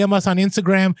 DM us on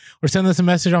Instagram or send us a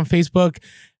message on Facebook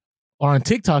or on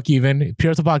TikTok even, Pure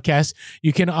Hustle Podcast.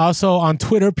 You can also on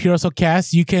Twitter, Pure Hustle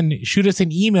Cast. You can shoot us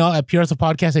an email at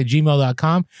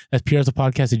purehustlepodcast@gmail.com. That's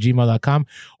purehustlepodcast@gmail.com.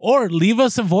 Or leave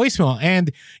us a voicemail.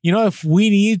 And, if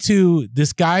we need to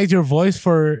disguise your voice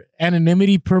for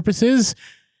anonymity purposes,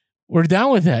 we're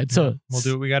down with that. So we'll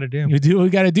do what we got to do. You do what we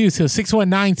got to do. So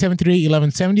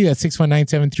 619-738-1170. That's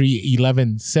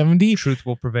 619-738-1170. Truth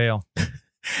will prevail.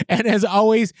 And as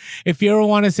always, if you ever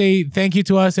want to say thank you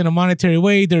to us in a monetary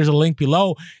way, there's a link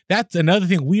below. That's another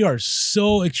thing we are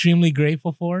so extremely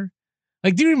grateful for.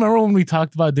 Like, do you remember when we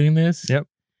talked about doing this? Yep.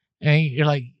 And you're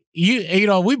like,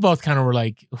 we both kind of were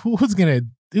like, who's gonna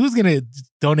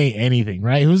donate anything,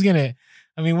 right?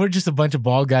 We're just a bunch of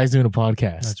bald guys doing a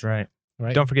podcast. That's right.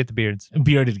 Right. Don't forget the beards.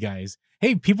 Bearded guys.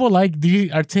 hey, people like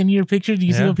our 10-year picture. Do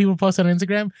you see what people post on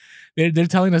Instagram? They're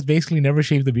telling us basically never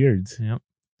shave the beards. Yep.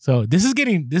 So this is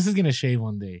gonna shave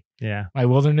one day. Yeah. My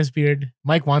wilderness beard.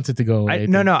 Mike wants it to go away.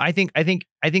 I think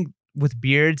with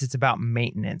beards, it's about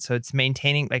maintenance. So it's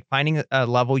maintaining, like finding a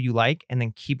level you like and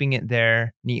then keeping it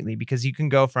there neatly, because you can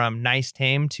go from nice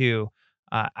tame to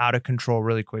out of control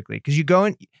really quickly. Because you go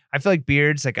in, I feel like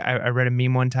beards, like I read a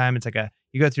meme one time. It's like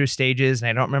you go through stages, and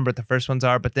I don't remember what the first ones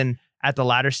are, but then at the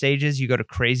latter stages, you go to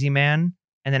crazy man.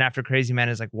 And then after crazy man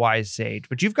is like wise sage.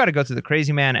 But you've got to go through the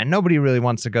crazy man, and nobody really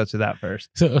wants to go through that first.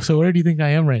 So where do you think I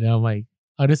am right now, Mike?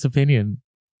 Honest opinion.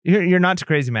 You're not to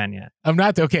crazy man yet. I'm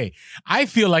not. Okay. I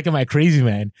feel like I'm at crazy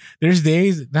man. There's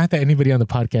days, not that anybody on the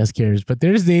podcast cares, but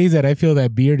there's days that I feel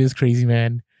that beard is crazy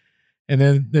man. And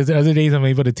then there's other days I'm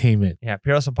able to tame it. Yeah.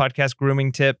 Pure Hustle Podcast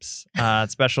grooming tips.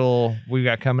 Special we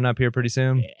got coming up here pretty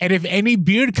soon. And if any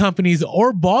beard companies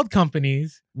or bald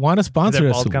companies want to sponsor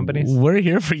us, bald companies? We're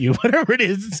here for you. Whatever it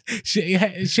is.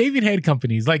 Shaving head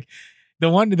companies. Like the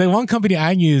one company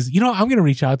I use, I'm going to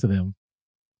reach out to them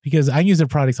because I use their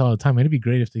products all the time. It'd be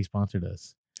great if they sponsored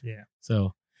us. Yeah.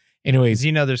 So anyways.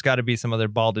 There's got to be some other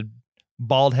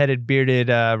bald-headed, bearded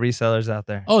resellers out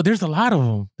there. Oh, there's a lot of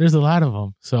them.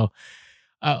 So,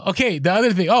 okay. The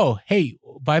other thing. Oh, hey,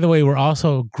 by the way, we're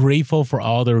also grateful for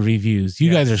all the reviews.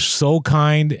 You guys are so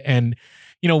kind. And,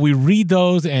 we read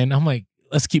those and I'm like,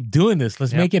 let's keep doing this.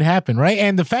 Let's make it happen. Right.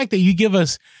 And the fact that you give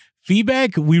us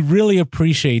feedback, we really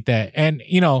appreciate that. And,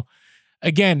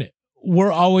 again,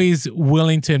 we're always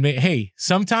willing to admit, hey,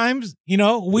 sometimes,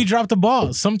 we drop the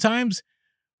ball. Sometimes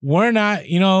we're not,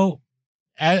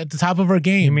 at the top of our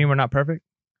game. You mean we're not perfect?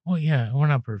 Well, yeah, we're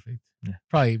not perfect. Yeah.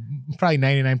 Probably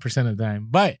 99% of the time.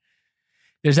 But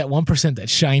there's that 1% that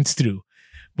shines through.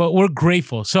 But we're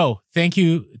grateful. So thank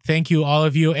you, all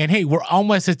of you. And hey, we're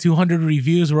almost at 200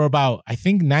 reviews. We're about, I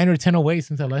think, 9 or 10 away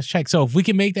since I last checked. So if we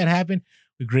can make that happen,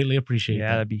 we greatly appreciate it.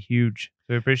 Yeah, that'd be huge.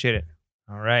 So we appreciate it.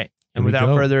 All right. And Here we without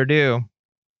go. further ado,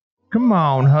 come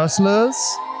on, hustlers.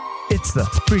 It's the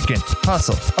freaking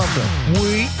hustle of the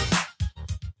week.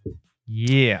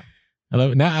 Yeah. I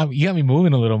love it. Now you got me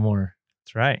moving a little more.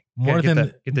 That's right. More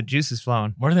than get the juices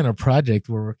flowing. More than a project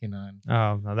we're working on.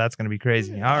 Oh, no, that's going to be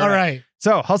crazy. All right.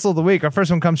 So, hustle of the week. Our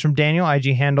first one comes from Daniel,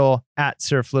 IG handle at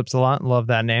Sir Flips a Lot. Love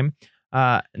that name.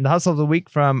 And the hustle of the week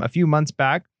from a few months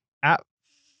back at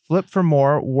Flip for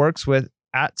More works with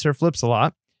at Sir Flips a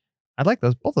Lot. I like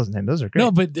both those names. Those are great.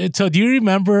 No, but so do you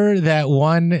remember that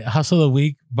one hustle of the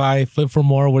week by Flip for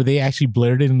More where they actually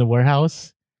blurred it in the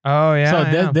warehouse? Oh,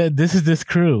 yeah. So this is this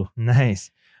crew.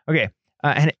 Nice. Okay.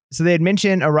 And so they had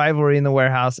mentioned a rivalry in the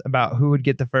warehouse about who would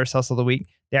get the first hustle of the week.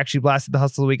 They actually blasted the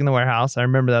hustle of the week in the warehouse. I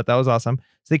remember that. That was awesome.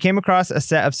 So they came across a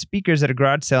set of speakers at a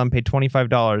garage sale and paid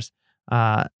 $25.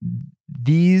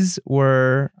 These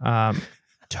were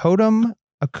Totem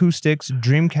Acoustics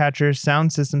Dreamcatcher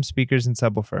sound system speakers and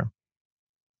subwoofer.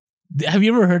 Have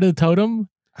you ever heard of Totem?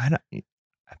 I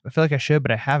feel like I should,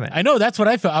 but I haven't. I know. That's what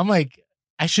I felt. I'm like,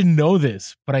 I should know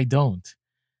this, but I don't.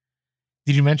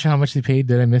 Did you mention how much they paid?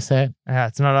 Did I miss that? Yeah,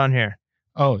 it's not on here.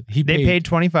 Oh, they paid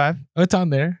 $25. Oh, it's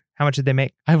on there. How much did they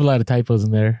make? I have a lot of typos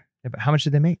in there. Yeah, but how much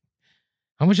did they make?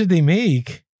 How much did they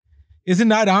make? Is it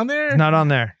not on there? It's not on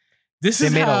there. They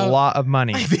made a lot of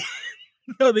money.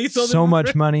 No, they sold so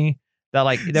much money that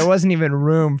like there wasn't even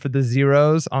room for the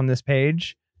zeros on this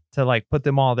page to like put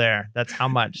them all there. That's how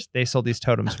much they sold these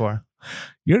totems for.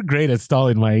 You're great at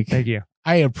stalling, Mike. Thank you.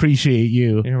 I appreciate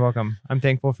you. You're welcome. I'm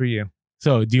thankful for you.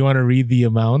 So do you want to read the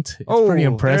amount? It's pretty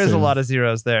impressive. There's a lot of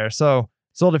zeros there. So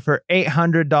sold it for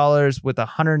 $800 with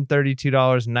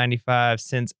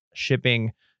 $132.95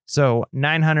 shipping. So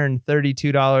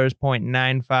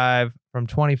 $932.95 from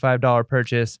 $25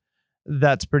 purchase.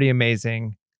 That's pretty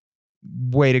amazing.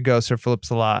 Way to go, Sir Flips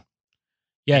a Lot.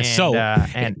 Yeah.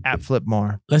 And at Flip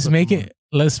More. Let's make it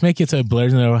so it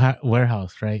blurs in the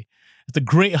warehouse, right? It's a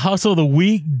great hustle of the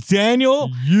week,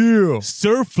 Daniel. Yeah.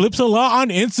 Sir Flips a Lot on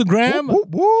Instagram. Whoop,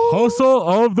 whoop, whoop. Hustle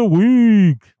of the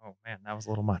week. Oh man, that was a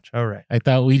little much. All right. I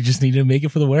thought we just needed to make it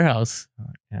for the warehouse.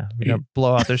 Yeah, we're gonna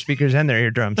blow out their speakers and their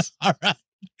eardrums. All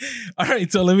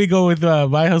right. So let me go with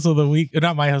my hustle of the week.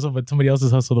 Not my hustle, but somebody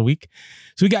else's hustle of the week.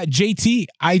 So we got JT,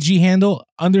 IG handle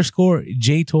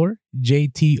 _JTOR,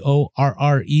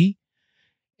 JTORRE.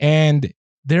 And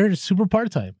they're super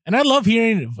part-time. And I love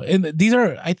hearing, and these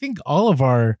are, I think all of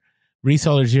our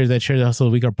resellers here that share the hustle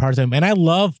of the week are part-time. And I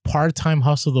love part-time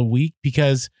hustle of the week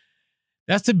because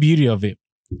that's the beauty of it.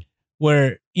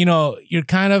 Where, you're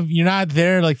not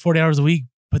there like 40 hours a week,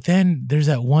 but then there's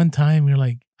that one time you're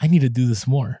like, I need to do this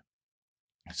more.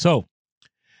 So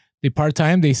they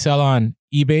part-time, they sell on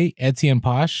eBay, Etsy, and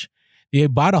Posh. They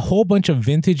bought a whole bunch of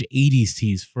vintage 80s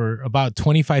tees for about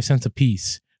 25 cents a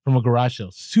piece from a garage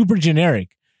sale. Super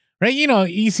generic, right? You know,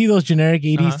 you see those generic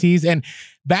 80s tees. And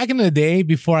back in the day,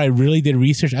 before I really did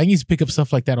research, I used to pick up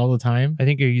stuff like that all the time. I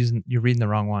think you're reading the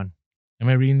wrong one. Am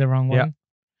I reading the wrong one?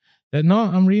 Yeah. No,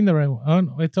 I'm reading the right one. Oh,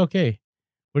 no, it's okay.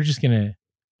 We're just going to...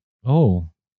 Oh.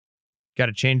 Got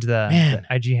to change the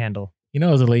IG handle. You know,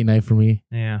 it was a late night for me.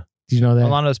 Yeah. Did you know that?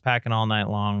 Orlando's packing all night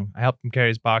long. I helped him carry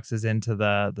his boxes into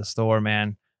the store, man.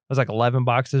 It was like 11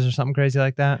 boxes or something crazy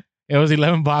like that. It was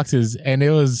 11 boxes, and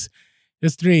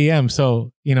it's 3 a.m.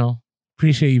 So, you know,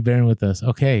 appreciate you bearing with us.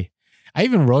 Okay. I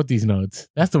even wrote these notes.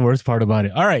 That's the worst part about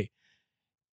it. All right.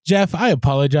 Jeff, I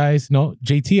apologize. No,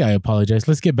 JT, I apologize.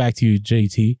 Let's get back to you,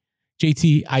 JT.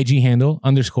 JT, IG handle,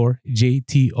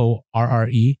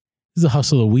 _JTORRE. This is a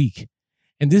hustle a week.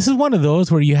 And this is one of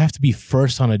those where you have to be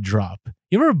first on a drop.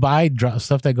 You ever buy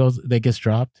stuff that gets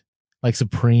dropped? Like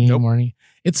Supreme or anything?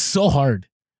 It's so hard.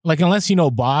 Like, unless you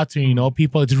know bots or you know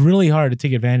people, it's really hard to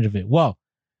take advantage of it. Well,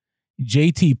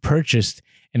 JT purchased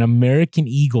an American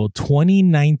Eagle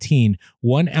 2019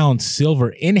 1-ounce silver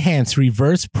enhanced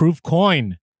reverse proof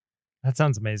coin. That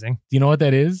sounds amazing. Do you know what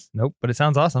that is? Nope, but it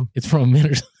sounds awesome. It's from a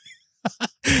minute.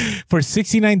 For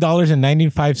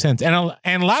 $69.95.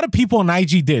 And a lot of people on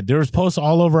IG did. There was posts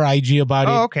all over IG about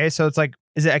it. Oh, okay. So it's like,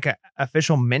 is it like an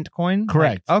official mint coin?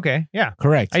 Correct. Like, okay. Yeah.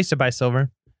 Correct. I used to buy silver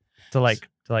to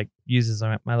use as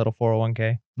my little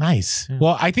 401k. Nice. Yeah.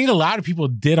 Well, I think a lot of people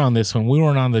did on this one. We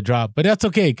weren't on the drop, but that's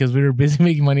okay because we were busy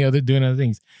making money doing other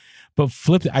things. But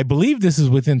flipped, I believe this is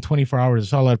within 24 hours. I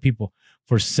saw a lot of people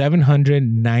for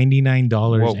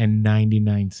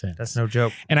 $799.99. That's no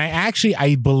joke. And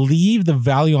I believe the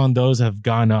value on those have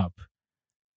gone up.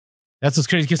 That's what's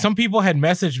crazy because some people had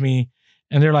messaged me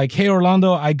and they're like, hey,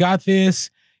 Orlando, I got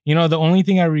this. You know, the only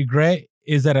thing I regret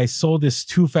is that I sold this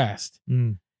too fast.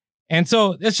 And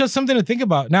so it's just something to think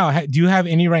about. Now, do you have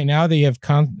any right now that you have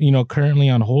currently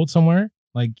on hold somewhere?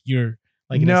 Like you're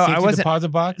like in a safety deposit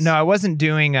box? No, I wasn't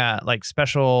doing like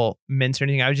special mints or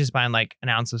anything. I was just buying like an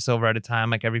ounce of silver at a time.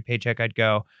 Like every paycheck I'd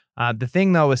go. The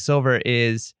thing though with silver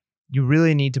is you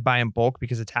really need to buy in bulk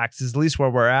because of taxes, at least where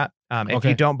we're at. If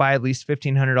you don't buy at least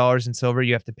 $1,500 in silver,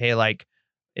 you have to pay like,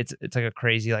 it's like a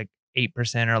crazy like 8%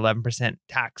 or 11%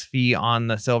 tax fee on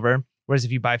the silver. Whereas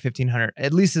if you buy $1,500,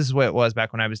 at least this is what it was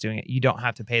back when I was doing it, you don't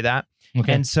have to pay that.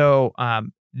 Okay. And so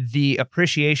the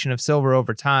appreciation of silver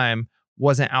over time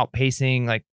wasn't outpacing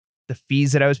like the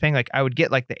fees that I was paying. Like I would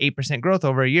get like the 8% growth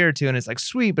over a year or two, and it's like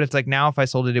sweet, but it's like now if I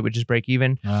sold it, it would just break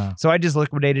even. So I just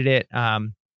liquidated it. So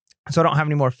I don't have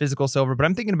any more physical silver, but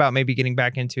I'm thinking about maybe getting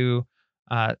back into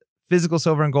physical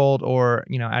silver and gold, or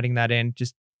adding that in,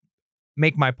 just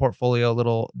make my portfolio a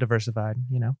little diversified.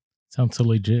 Sounds so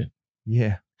legit.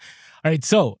 Yeah. All right,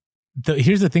 so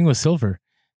here's the thing with silver.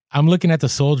 I'm looking at the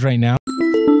solds right now.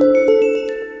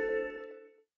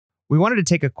 We wanted to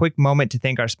take a quick moment to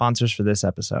thank our sponsors for this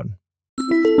episode.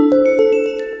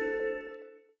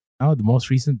 Oh, the most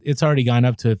recent, it's already gone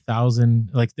up to 1,000.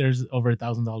 Like there's over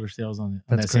 $1,000 sales on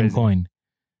that same coin.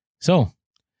 So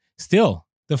still,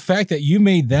 the fact that you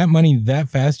made that money that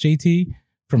fast, JT,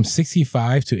 from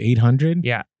 65 to 800.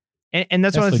 Yeah. And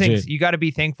that's one of the things you got to be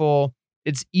thankful.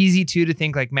 It's easy to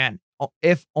think like, man,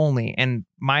 if only. And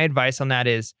my advice on that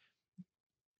is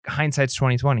hindsight's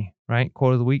 2020, right?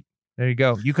 Quote of the week. There you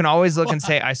go. You can always look and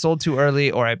say, I sold too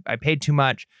early or I paid too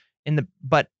much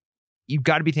but you've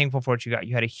got to be thankful for what you got.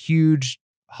 You had a huge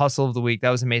hustle of the week.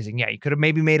 That was amazing. Yeah. You could have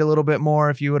maybe made a little bit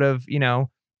more if you would have,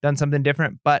 done something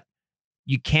different, but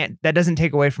that doesn't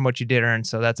take away from what you did earn.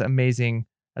 So that's amazing.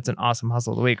 That's an awesome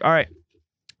hustle of the week. All right.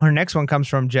 Our next one comes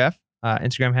from Jeff,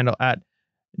 Instagram handle at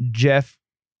Jeff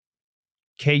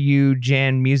KU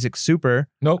Jan Music Super.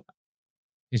 Nope.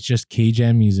 It's just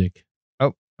K-Jan Music.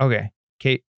 Oh, okay.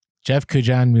 Jeff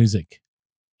Kujan Music.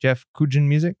 Jeff Kujan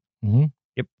Music? Mm-hmm.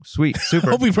 Yep. Sweet. Super.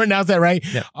 Hope we pronounced that right.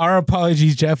 Yep. Our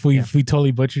apologies, Jeff. We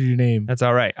totally butchered your name. That's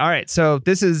all right. All right. So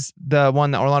this is the one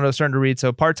that Orlando is starting to read.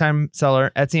 So part-time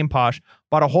seller, Etsy and Posh,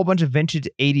 bought a whole bunch of vintage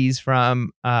 80s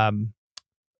from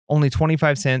only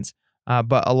 25 cents,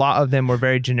 but a lot of them were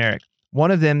very generic. One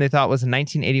of them they thought was a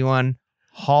 1981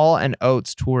 Hall &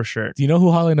 Oates tour shirt. Do you know who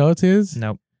Hall & Oates is?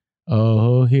 Nope.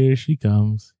 Oh, here she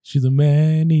comes. She's a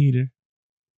man-eater.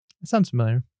 That sounds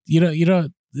familiar.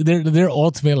 They're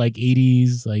ultimate like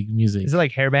 80s like music. Is it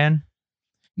like hair band?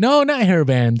 No, not hair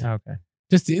band. Okay.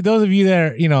 Just those of you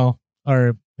that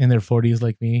are in their 40s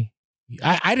like me.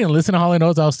 I didn't listen to Hall &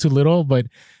 Oates. I was too little, but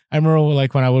I remember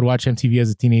like when I would watch MTV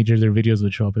as a teenager, their videos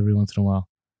would show up every once in a while.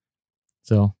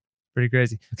 So pretty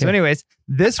crazy. Okay. So anyways,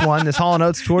 this Hall &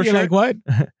 Oates tour shirt, like what?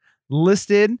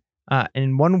 listed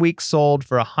in 1 week, sold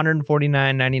for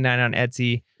 $149.99 on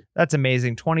Etsy. That's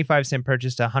amazing. 25-cent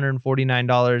purchase to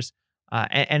 $149.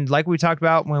 And like we talked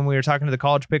about when we were talking to the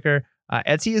college picker,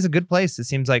 Etsy is a good place. It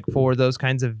seems like for those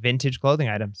kinds of vintage clothing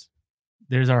items.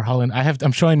 There's our Hall &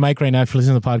 I'm showing Mike right now, if you're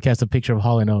listening to the podcast, a picture of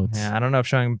Hall & Oates. Yeah, I don't know if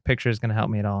showing pictures is going to help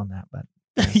me at all on that, but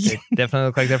they definitely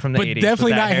look like they're from the but 80s.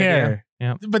 definitely with that not hair.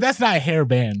 Yeah. But that's not a hair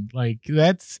band. Like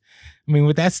that's, I mean,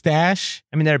 with that stash.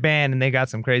 I mean, they're a band and they got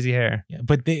some crazy hair. Yeah,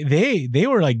 but they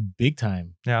were like big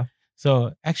time. Yeah.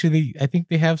 So actually, I think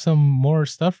they have some more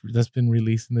stuff that's been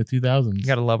released in the 2000s. You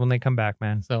got to love when they come back,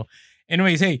 man. So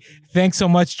anyways, hey, thanks so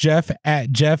much, Jeff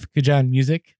at Jeff Kajan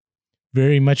Music.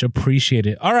 Very much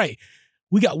appreciated. All right.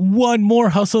 We got one more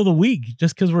hustle of the week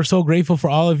just because we're so grateful for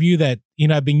all of you that,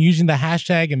 have been using the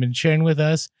hashtag and been sharing with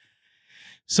us.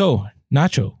 So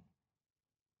Nacho,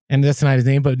 and that's not his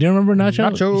name, but do you remember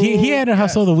Nacho? Nacho. He had a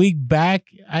hustle of the week back.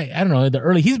 I don't know,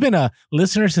 he's been a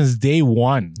listener since day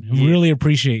one. Yeah. Really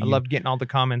appreciate you. I loved getting all the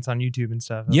comments on YouTube and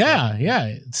stuff. Yeah.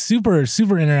 It's super,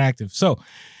 super interactive. So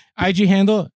IG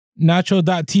handle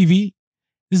nacho.tv.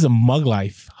 This is a Mug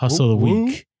Life hustle of the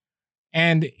week.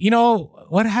 And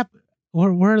what happened?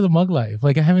 Where are the Mug Life?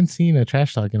 Like, I haven't seen a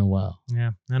trash talk in a while.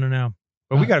 Yeah, I don't know.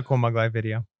 But we got a cool Mug Life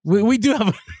video. We do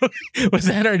have. Was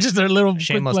that our little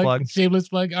shameless plug? Shameless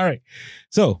plug. All right.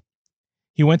 So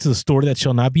he went to the store that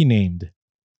shall not be named.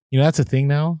 That's a thing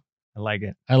now. I like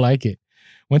it. I like it.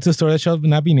 Went to the store that shall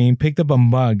not be named. Picked up a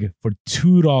mug for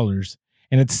 $2,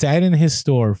 and it sat in his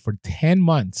store for 10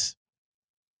 months.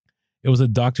 It was a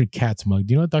Dr. Katz mug.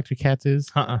 Do you know what Dr. Katz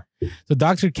is? So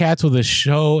Dr. Katz was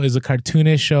is a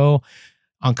cartoonist show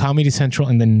on Comedy Central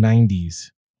in the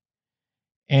 90s.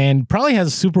 And probably has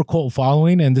a super cult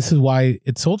following, and this is why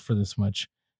it sold for this much.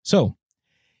 So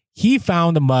he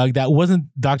found a mug that wasn't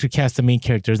Dr. Katz, the main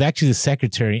character. It was actually the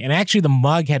secretary. And actually the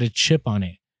mug had a chip on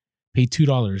it. Paid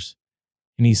 $2.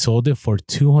 And he sold it for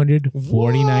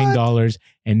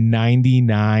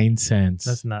 $249.99.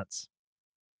 That's nuts.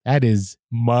 That is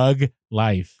Mug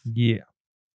Life. Yeah.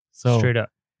 So straight up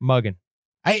mugging.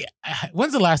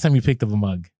 When's the last time you picked up a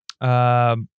mug?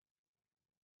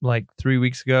 Like 3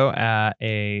 weeks ago at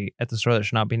the store that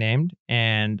should not be named,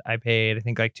 and I paid I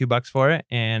think like $2 for it,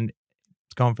 and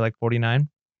it's going for like $49.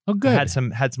 Oh, good. I had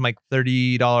some like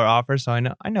 $30 offers, so I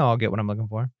know I will get what I'm looking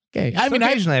for. Okay. I mean,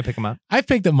 occasionally I pick them up. I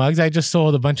picked up mugs. I just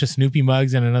sold a bunch of Snoopy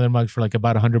mugs and another mug for like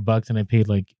about $100, and I paid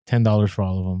like $10 for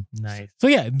all of them. Nice. So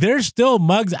yeah, there's still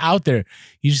mugs out there.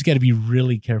 You just got to be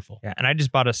really careful. Yeah, and I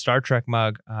just bought a Star Trek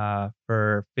mug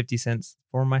for 50 cents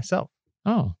for myself.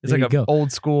 Oh, it's like an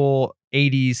old school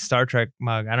 80s Star Trek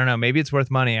mug. I don't know. Maybe it's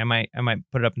worth money. I might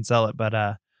put it up and sell it. But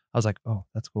I was like, oh,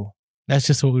 that's cool. That's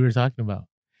just what we were talking about.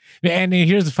 And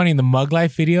here's the funny: the Mug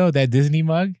Life video, that Disney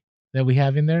mug that we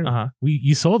have in there,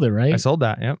 you sold it, right? I sold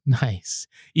that. Yep. Nice.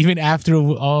 Even after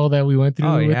all that we went through.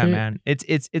 Oh with yeah, it? Man.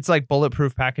 It's like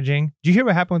bulletproof packaging. Did you hear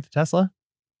what happened with the Tesla?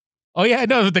 Oh yeah,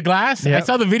 no, with the glass. Yep. I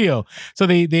saw the video. So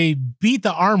they beat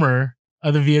the armor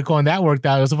of the vehicle, and that worked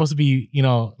out. It was supposed to be,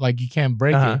 like you can't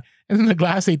break it. And then the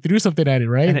glass, they threw something at it,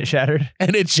 right? And it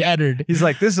shattered. He's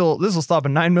like, this will stop a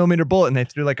 9mm bullet, and they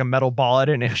threw like a metal ball at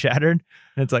it, and it shattered.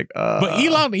 And it's like, But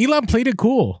Elon played it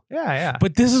cool. Yeah.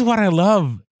 But this is what I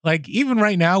love. Like, even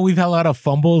right now, we've had a lot of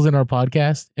fumbles in our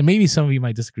podcast, and maybe some of you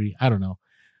might disagree. I don't know.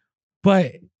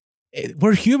 But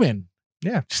we're human.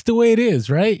 Yeah. Just the way it is,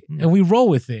 right? Mm. And we roll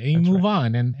with it, and you move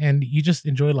on, and you just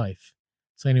enjoy life.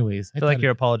 So anyways. I feel like you're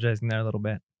apologizing there a little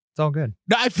bit. It's all good.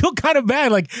 No, I feel kind of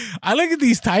bad. Like, I look at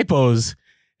these typos,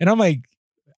 and I'm like,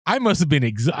 I must have been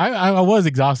I was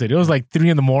exhausted. It was like 3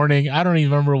 a.m. I don't even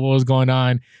remember what was going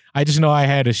on. I just know I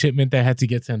had a shipment that had to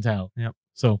get sent out. Yep.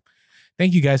 So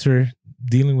thank you guys for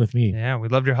dealing with me. Yeah, we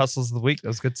loved your hustles of the week. That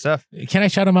was good stuff. Can I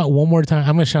shout them out one more time?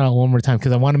 I'm going to shout out one more time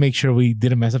because I want to make sure we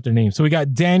didn't mess up their name. So we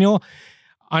got Daniel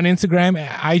on Instagram,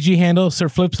 IG handle, Sir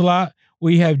Flips a Lot.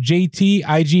 We have JT,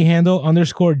 IG handle,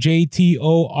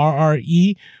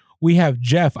 _JTORRE. We have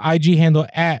Jeff, IG handle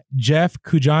at Jeff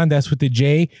Kujan. That's with the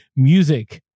J,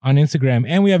 music on Instagram.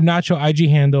 And we have Nacho, IG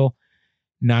handle,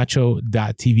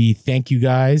 nacho.tv. Thank you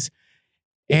guys.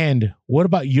 And what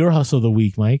about your hustle of the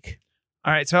week, Mike?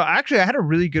 All right. So actually, I had a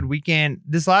really good weekend.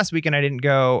 This last weekend, I didn't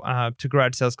go to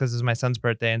garage sales because it was my son's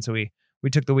birthday. And so we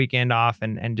took the weekend off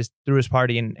and just threw his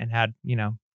party and had,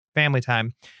 family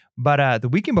time. But the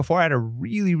weekend before, I had a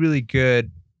really, really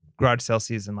good garage sale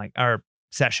season, our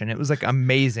session. It was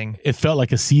amazing. It felt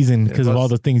like a season because of all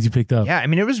the things you picked up. Yeah. I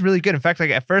mean, it was really good. In fact,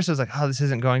 at first I was like, oh, this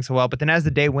isn't going so well. But then as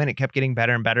the day went, it kept getting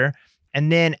better and better.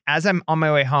 And then as I'm on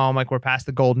my way home, we're past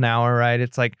the golden hour, right?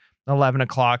 It's 11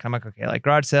 o'clock. I'm like, okay,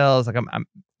 garage sales.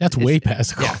 That's way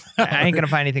past the golden hour. I ain't going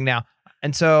to find anything now.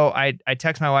 And so I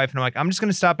text my wife and I'm like, I'm just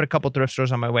going to stop at a couple thrift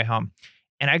stores on my way home.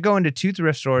 And I go into 2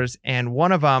 thrift stores, and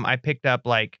one of them I picked up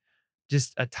like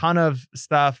just a ton of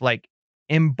stuff like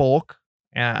in bulk.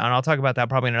 And I'll talk about that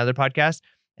probably in another podcast.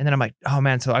 And then I'm like, oh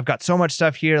man, so I've got so much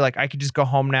stuff here. Like I could just go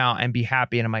home now and be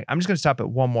happy. And I'm like, I'm just going to stop at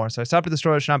one more. So I stopped at the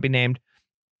store that should not be named.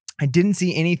 I didn't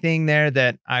see anything there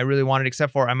that I really wanted,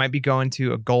 except for I might be going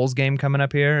to a Goals game coming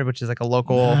up here, which is like a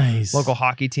local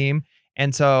hockey team.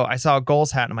 And so I saw a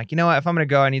Goals hat and I'm like, you know what? If I'm going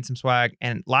to go, I need some swag.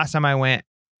 And last time I went,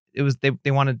 it was,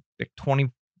 they wanted like $24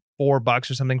 or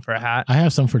something for a hat. I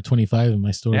have some for 25 in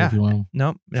my store if you want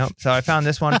them. Nope. So I found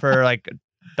this one for like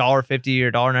 $1.50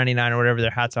 or $1.99 or whatever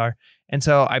their hats are. And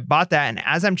so I bought that. And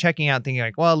as I'm checking out, thinking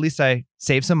like, well, at least I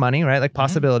save some money, right? Like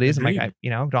possibilities. I'm like, I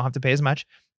don't have to pay as much.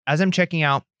 As I'm checking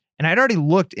out, and I'd already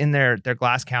looked in their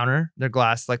glass counter, their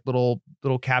glass like little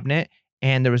cabinet,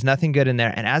 and there was nothing good in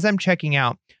there. And as I'm checking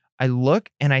out, I look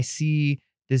and I see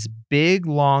this big,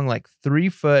 long, like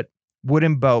 3-foot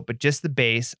wooden boat, but just the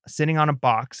base sitting on a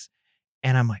box.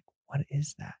 And I'm like, what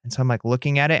is that? And so I'm like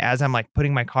looking at it as I'm like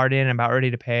putting my card in and about ready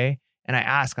to pay. And I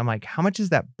ask, I'm like, how much is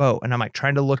that boat? And I'm like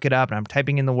trying to look it up and I'm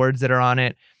typing in the words that are on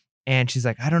it. And she's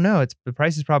like, I don't know. The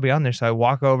price is probably on there. So I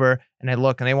walk over and I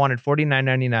look and they wanted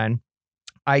 $49.99.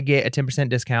 I get a 10%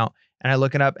 discount and I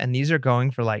look it up and these are going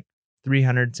for like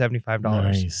 $375.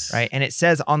 Nice. Right. And it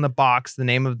says on the box, the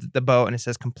name of the boat and it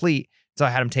says complete. So I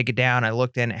had them take it down. I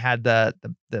looked in, it had the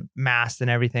mast and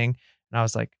everything. And I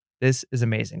was like, this is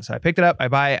amazing. So I picked it up. I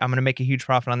buy it. I'm going to make a huge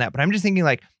profit on that. But I'm just thinking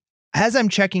like, as I'm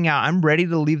checking out, I'm ready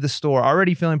to leave the store,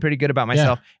 already feeling pretty good about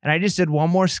myself. Yeah. And I just did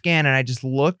one more scan and I just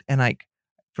looked and like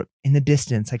in the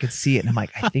distance, I could see it. And I'm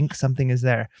like, I think something is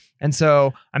there. And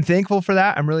so I'm thankful for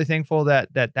that. I'm really thankful that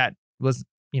was,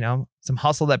 some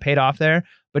hustle that paid off there,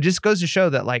 but just goes to show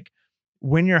that like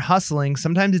when you're hustling,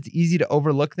 sometimes it's easy to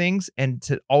overlook things and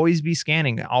to always be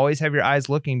scanning, always have your eyes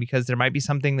looking because there might be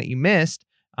something that you missed.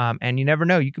 And you never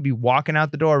know, you could be walking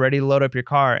out the door, ready to load up your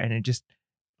car. And it just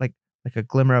like a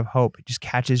glimmer of hope. It just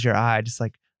catches your eye, just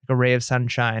like a ray of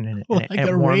sunshine, and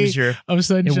it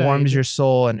warms your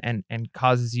soul and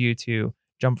causes you to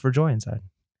jump for joy inside.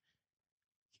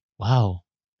 Wow,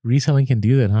 reselling can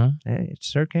do that, huh? It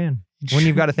sure can. When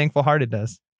you've got a thankful heart, it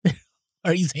does.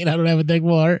 Are you saying I don't have a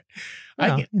thankful heart?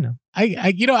 Well,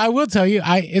 I will tell you,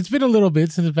 it's been a little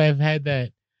bit since I've had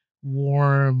that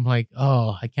warm, like,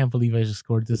 oh, I can't believe I just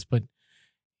scored this, but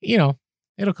it'll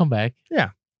come back. Yeah.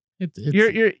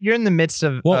 You're in the midst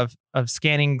of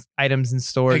scanning items in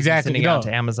stores, exactly, and sending out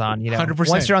to Amazon. 100%.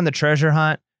 Once you're on the treasure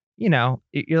hunt, you're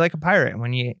like a pirate.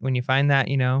 When you find that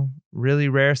really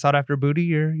rare sought after booty,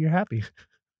 you're happy.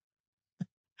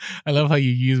 I love how you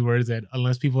use words that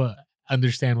unless people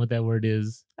understand what that word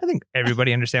is. I think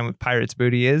everybody understands what pirate's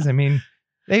booty is. I mean,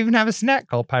 they even have a snack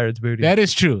called pirate's booty. That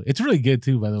is true. It's really good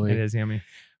too, by the way. It is yummy.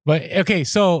 But okay,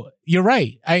 so you're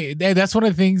right. That's one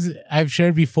of the things I've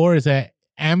shared before is that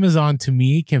Amazon to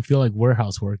me can feel like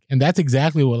warehouse work. And that's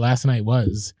exactly what last night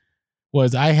was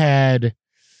I had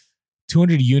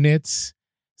 200 units.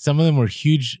 Some of them were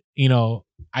huge,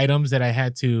 items that I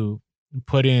had to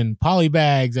put in poly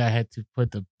bags. I had to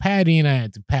put the padding. I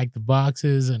had to pack the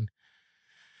boxes and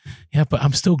but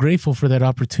I'm still grateful for that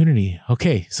opportunity.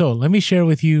 Okay. So let me share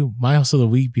with you my hustle of the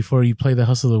week before you play the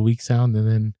hustle of the week sound.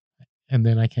 And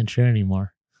then I can't share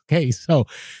anymore. Okay. So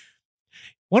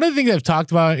one of the things I've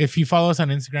talked about, if you follow us on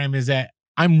Instagram, is that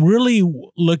I'm really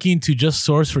looking to just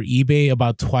source for eBay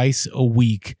about twice a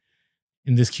week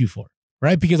in this Q4,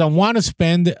 right? Because I want to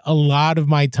spend a lot of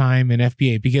my time in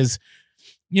FBA because,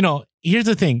 here's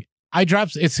the thing.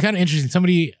 It's kind of interesting.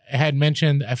 Somebody had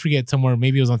mentioned, I forget somewhere,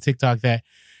 maybe it was on TikTok that,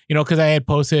 because I had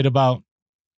posted about,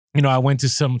 I went to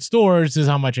some stores, this is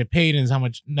how much I paid and this is how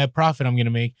much net profit I'm going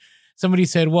to make. Somebody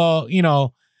said, well,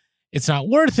 it's not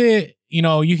worth it.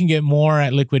 You can get more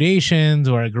at liquidations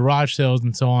or at garage sales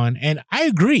and so on. And I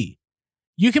agree.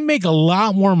 You can make a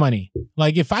lot more money.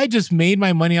 Like if I just made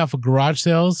my money off of garage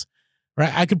sales,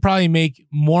 right, I could probably make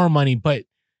more money. But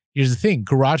here's the thing.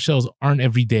 Garage sales aren't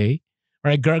every day,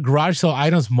 right? Garage sale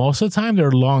items, most of the time,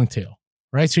 they're long tail,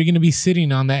 right? So you're going to be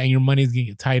sitting on that and your money's going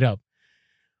to get tied up.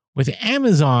 With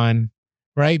Amazon,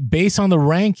 right, based on the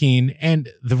ranking, and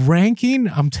the ranking,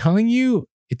 I'm telling you,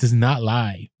 it does not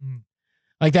lie.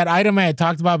 Like that item I had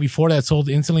talked about before that sold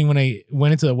instantly when I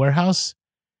went into the warehouse.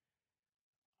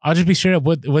 I'll just be straight up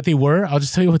what they were. I'll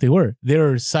just tell you what they were. They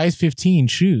were size 15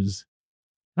 shoes.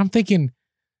 I'm thinking,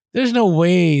 there's no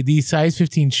way these size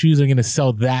 15 shoes are going to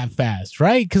sell that fast,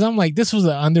 right? Because I'm like, this was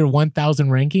an under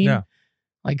 1,000 ranking. Yeah.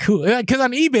 Like, who? Because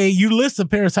on eBay, you list a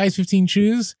pair of size 15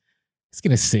 shoes, it's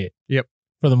going to sit. Yep.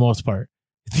 For the most part.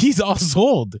 These all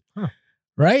sold. Huh.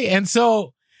 Right? And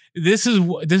so this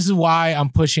is why I'm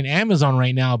pushing Amazon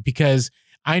right now, because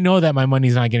I know that my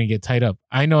money's not going to get tied up.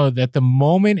 I know that the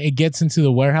moment it gets into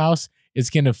the warehouse, it's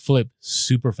going to flip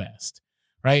super fast,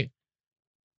 right?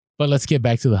 But let's get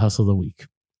back to the hustle of the week.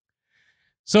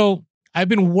 So I've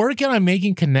been working on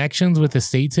making connections with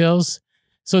estate sales.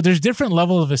 So there's different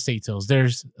levels of estate sales.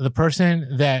 There's the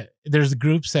person there's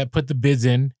groups that put the bids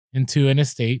into an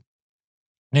estate.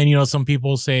 And, some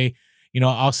people say,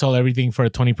 I'll sell everything for a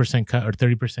 20% cut or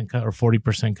 30% cut or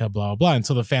 40% cut, blah, blah, blah. And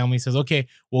so the family says, okay,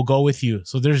 we'll go with you.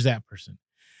 So there's that person.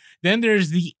 Then there's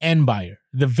the end buyer.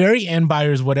 The very end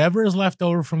buyer is whatever is left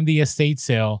over from the estate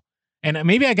sale. And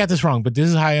maybe I got this wrong, but this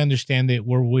is how I understand it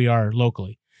where we are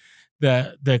locally.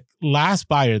 The last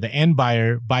buyer, the end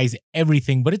buyer, buys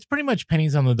everything, but it's pretty much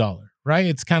pennies on the dollar, right?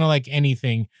 It's kind of like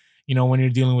anything, when you're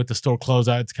dealing with the store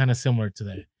closeout, it's kind of similar to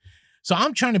that. So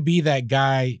I'm trying to be that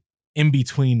guy in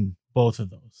between both of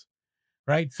those,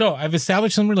 right? So I've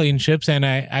established some relationships and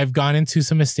I've gone into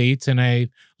some estates and I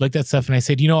looked at stuff and I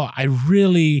said, I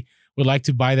really would like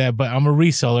to buy that, but I'm a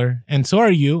reseller and so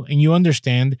are you. And you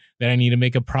understand that I need to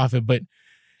make a profit, but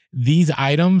these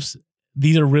items,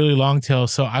 these are really long tail.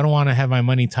 So I don't want to have my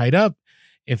money tied up.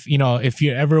 If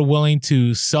you're ever willing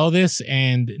to sell this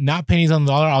and not pennies on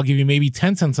the dollar, I'll give you maybe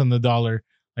 10 cents on the dollar.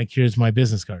 Like, here's my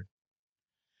business card.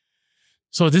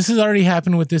 So this has already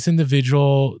happened with this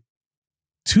individual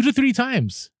 2 to 3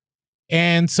 times.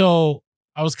 And so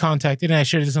I was contacted and I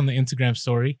shared this on the Instagram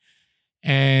story.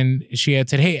 And she had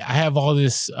said, hey, I have all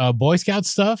this Boy Scout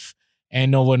stuff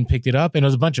and no one picked it up. And it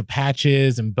was a bunch of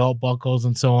patches and belt buckles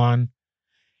and so on.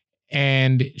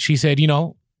 And she said,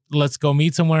 let's go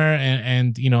meet somewhere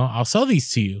and I'll sell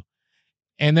these to you.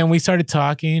 And then we started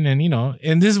talking and,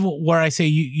 and this is where I say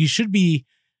you should be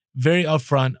very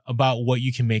upfront about what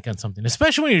you can make on something,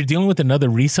 especially when you're dealing with another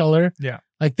reseller. Yeah.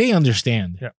 Like they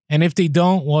understand. Yeah. And if they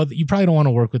don't, well, you probably don't want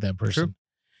to work with that person. True.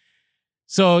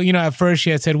 So, at first she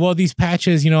had said, well, these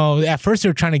patches, at first they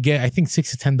were trying to get, I think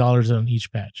 $6 to $10 on each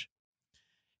patch.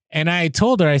 And I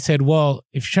told her, I said, well,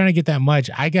 if you're trying to get that much,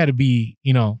 I got to be,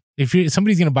 if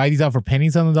somebody's going to buy these out for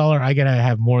pennies on the dollar, I got to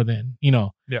have more than,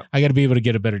 I got to be able to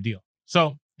get a better deal.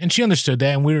 So, and she understood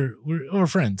that and we're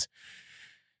friends.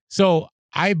 So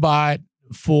I bought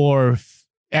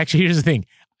actually, here's the thing.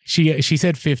 She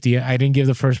said 50. I didn't give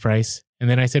the first price. And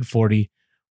then I said 40.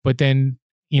 But then,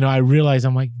 I realized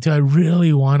I'm like, do I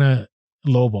really want to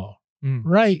lowball?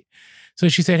 Right. So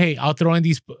she said, hey, I'll throw in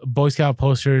these Boy Scout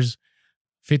posters,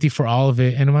 50 for all of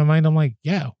it. And in my mind, I'm like,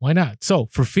 yeah, why not? So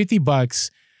for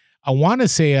 $50, I want to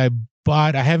say I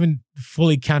haven't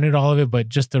fully counted all of it, but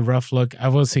just a rough look, I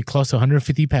would say close to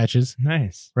 150 patches.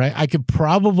 Nice. Right. I could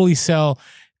probably sell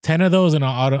 10 of those and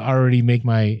I'll already make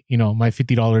my, my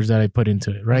 $50 that I put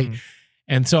into it. Right. Mm-hmm.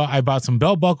 And so I bought some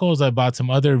belt buckles. I bought some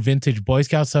other vintage Boy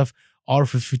Scout stuff, all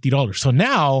for $50. So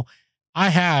now I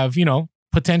have,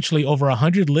 potentially over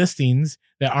 100 listings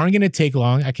that aren't going to take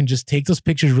long. I can just take those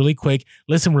pictures really quick,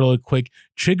 listen really quick,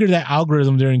 trigger that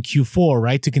algorithm during Q4,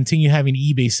 right? To continue having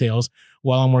eBay sales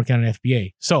while I'm working on an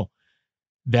FBA. So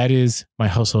that is my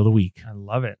hustle of the week. I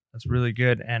love it. That's really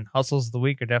good. And hustles of the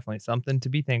week are definitely something to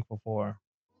be thankful for.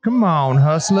 Come on,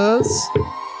 hustlers.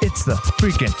 It's the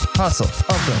freaking hustle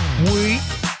of the week.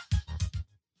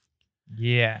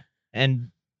 Yeah. And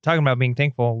talking about being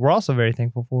thankful, we're also very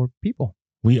thankful for people.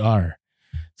 We are.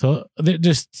 So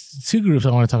there's 2 groups I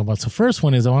want to talk about. So first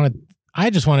one is I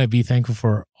just want to be thankful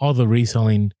for all the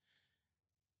reselling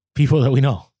people that we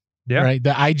know. Yeah. Right.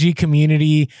 The IG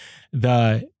community,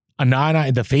 the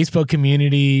Facebook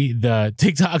community, the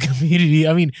TikTok community.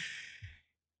 I mean,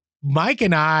 Mike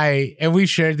and I, and we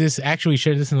shared this in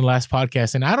the last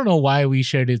podcast, and I don't know why we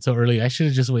shared it so early. I should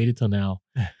have just waited till now.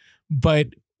 But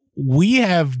we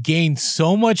have gained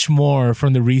so much more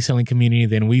from the reselling community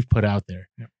than we've put out there.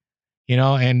 Yeah.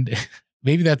 And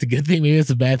maybe that's a good thing, maybe it's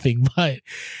a bad thing, but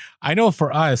I know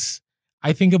for us,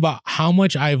 I think about how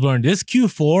much I've learned. This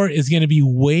Q4 is going to be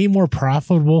way more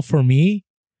profitable for me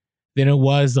than it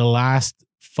was the last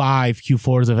 5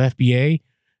 Q4s of FBA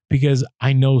because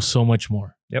I know so much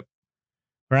more. Yep.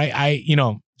 Right.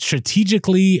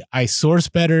 Strategically, I source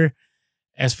better.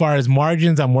 As far as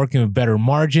margins, I'm working with better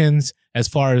margins. As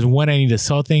far as when I need to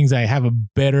sell things, I have a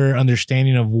better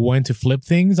understanding of when to flip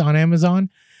things on Amazon.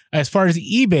 As far as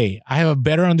eBay, I have a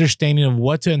better understanding of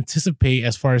what to anticipate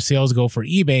as far as sales go for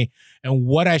eBay and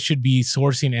what I should be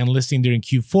sourcing and listing during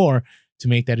Q4 to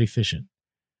make that efficient.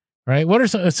 Right? What are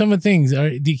some of the things?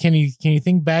 Can you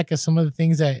think back of some of the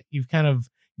things that you've kind of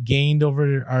gained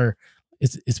over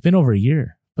it's been over a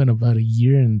year. It's been about a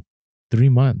year and 3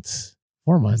 months,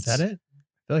 4 months. Is that it?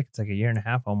 I feel like it's like a year and a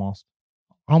half almost.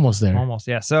 Almost there. Almost,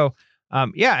 yeah. So,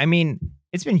 I mean,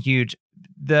 it's been huge.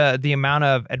 the amount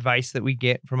of advice that we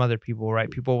get from other people, right?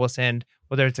 People will send,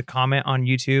 whether it's a comment on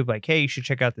YouTube, like, hey, you should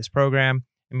check out this program.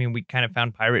 I mean, we kind of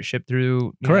found Pirate Ship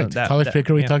through Correct. College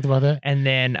Picker, we talked about that. And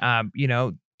then,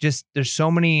 just there's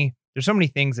so many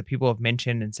things that people have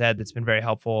mentioned and said that's been very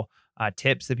helpful.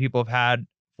 Tips that people have had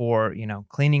for,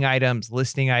 cleaning items,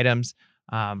 listing items.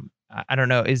 I don't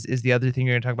know. Is the other thing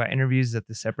you're going to talk about interviews? Is that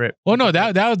the separate? Well, no,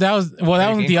 that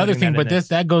wasn't the other thing, but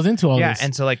that goes into all this. Yeah,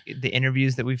 and so like the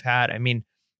interviews that we've had. I mean,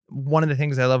 one of the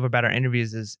things I love about our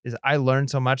interviews is I learned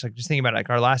so much. Like just thinking about like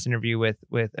our last interview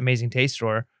with Amazing Taste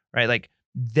Store, right? Like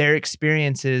their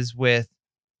experiences with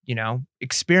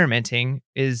experimenting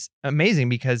is amazing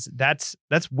because that's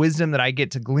wisdom that I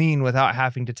get to glean without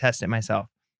having to test it myself,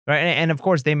 right? And of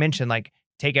course they mentioned like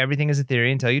take everything as a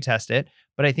theory until you test it.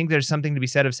 But I think there's something to be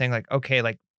said of saying like, okay,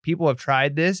 like people have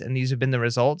tried this and these have been the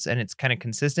results and it's kind of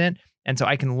consistent. And so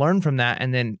I can learn from that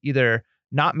and then either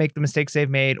not make the mistakes they've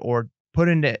made or put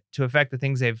into effect the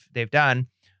things they've done.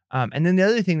 And then the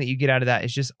other thing that you get out of that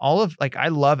is just all of like, I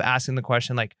love asking the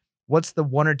question, like, what's the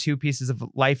one or two pieces of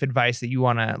life advice that you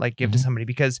want to like give to somebody?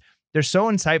 Because they're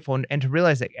so insightful and to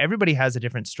realize that everybody has a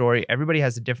different story. Everybody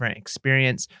has a different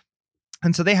experience.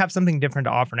 And so they have something different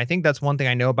to offer. And I think that's one thing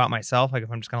I know about myself. Like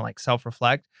if I'm just going to like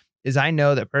self-reflect is I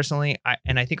know that personally,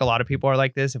 and I think a lot of people are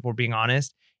like this, if we're being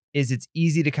honest, is it's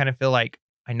easy to kind of feel like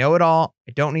I know it all.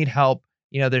 I don't need help.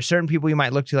 There's certain people you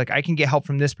might look to, like I can get help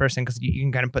from this person because you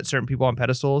can kind of put certain people on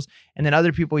pedestals. And then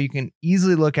other people you can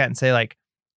easily look at and say like,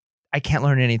 I can't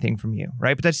learn anything from you,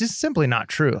 right? But that's just simply not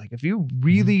true. Like if you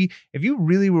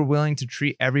really were willing to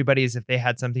treat everybody as if they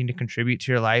had something to contribute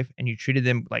to your life and you treated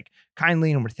them like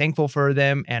kindly and were thankful for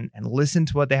them and listened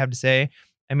to what they have to say.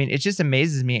 I mean, it just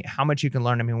amazes me how much you can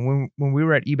learn. I mean, when we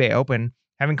were at eBay Open,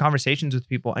 having conversations with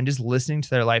people and just listening to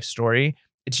their life story,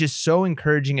 it's just so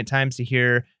encouraging at times to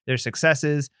hear their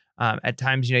successes. At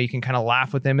times, you can kind of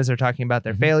laugh with them as they're talking about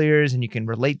their failures and you can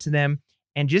relate to them.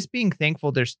 And just being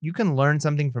thankful, you can learn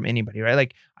something from anybody, right?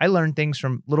 Like I learn things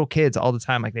from little kids all the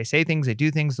time. Like they say things, they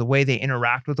do things, the way they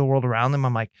interact with the world around them.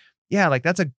 I'm like, yeah, like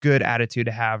that's a good attitude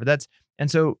to have. And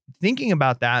so thinking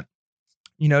about that,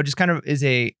 just kind of is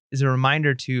a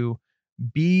reminder to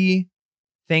be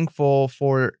thankful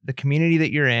for the community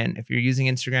that you're in. If you're using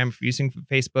Instagram, if you're using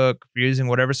Facebook, if you're using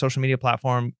whatever social media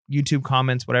platform, YouTube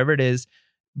comments, whatever it is,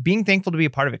 being thankful to be a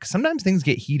part of it. Because sometimes things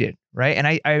get heated, right? And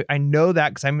I know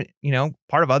that because I'm,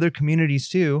 part of other communities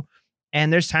too.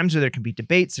 And there's times where there can be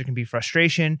debates, there can be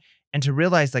frustration. And to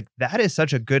realize like that is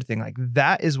such a good thing. Like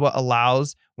that is what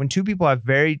allows when two people have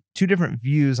two different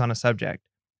views on a subject,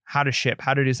 how to ship,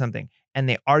 how to do something, and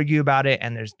they argue about it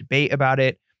and there's debate about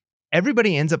it.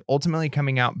 Everybody ends up ultimately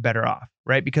coming out better off,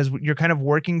 right? Because you're kind of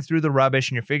working through the rubbish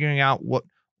and you're figuring out what,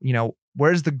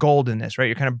 where's the gold in this, right?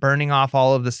 You're kind of burning off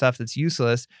all of the stuff that's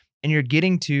useless and you're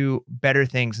getting to better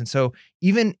things. And so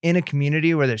even in a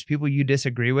community where there's people you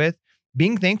disagree with,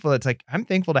 being thankful, it's like, I'm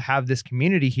thankful to have this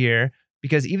community here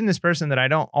because even this person that I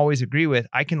don't always agree with,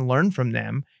 I can learn from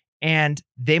them. And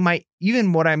they might,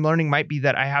 even what I'm learning might be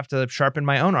that I have to sharpen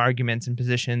my own arguments and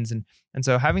positions. And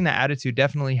so having that attitude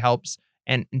definitely helps.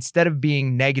 And instead of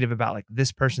being negative about like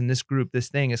this person, this group, this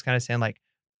thing, is kind of saying like,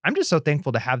 I'm just so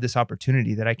thankful to have this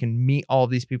opportunity that I can meet all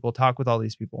of these people, talk with all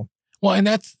these people. Well, and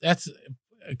that's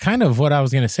kind of what I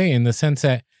was going to say in the sense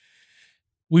that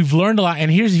we've learned a lot. And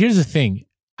here's the thing.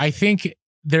 I think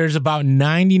there's about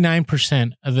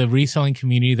 99% of the reselling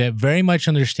community that very much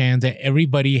understands that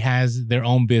everybody has their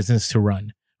own business to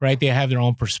run, right? They have their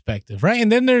own perspective, right?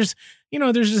 And then there's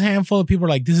this handful of people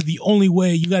like, this is the only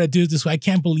way, you got to do it this way. I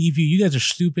can't believe you. You guys are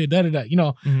stupid. Da, da,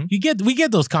 da. We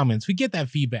get those comments. We get that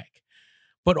feedback.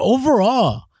 But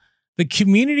overall, the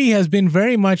community has been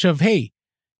very much of, hey,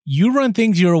 you run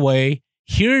things your way.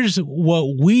 Here's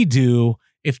what we do.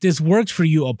 If this works for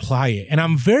you, apply it. And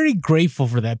I'm very grateful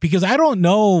for that because I don't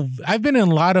know. I've been in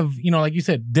a lot of, like you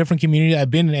said, different communities. I've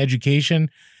been in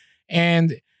education,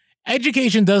 and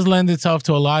education does lend itself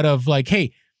to a lot of like,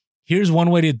 hey, here's one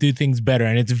way to do things better.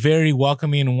 And it's very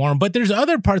welcoming and warm. But there's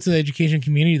other parts of the education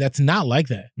community that's not like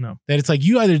that. No. That it's like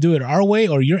you either do it our way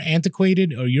or you're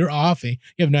antiquated or you're off. And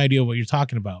you have no idea what you're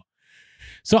talking about.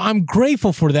 So I'm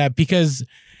grateful for that because,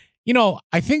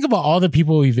 I think about all the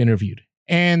people we've interviewed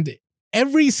and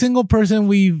every single person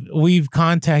we've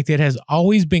contacted has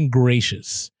always been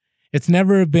gracious. It's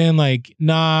never been like,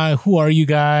 nah, who are you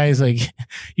guys? Like,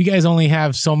 you guys only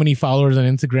have so many followers on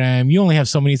Instagram. You only have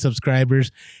so many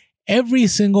subscribers. Every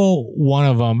single one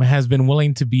of them has been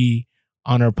willing to be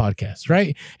on our podcast,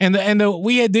 right? And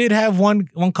we did have one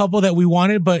couple that we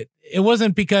wanted, but it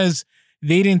wasn't because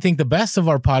they didn't think the best of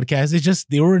our podcast. It's just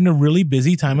they were in a really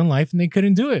busy time in life and they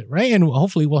couldn't do it, right? And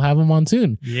hopefully we'll have them on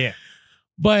soon. Yeah.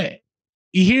 But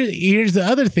here's the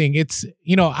other thing. It's,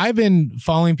 I've been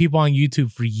following people on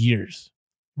YouTube for years,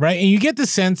 right? And you get the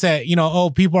sense that,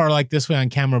 people are like this way on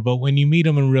camera, but when you meet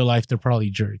them in real life, they're probably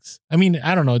jerks. I mean,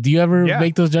 I don't know. Do you ever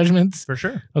make those judgments? For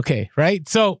sure. Okay, right?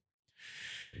 So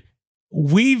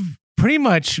we've pretty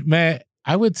much met,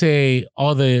 I would say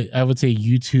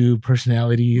YouTube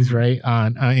personalities, right,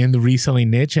 on in the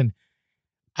reselling niche. And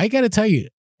I got to tell you,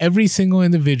 every single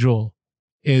individual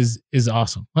is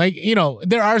awesome. Like,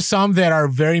 there are some that are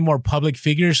very more public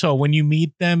figures. So when you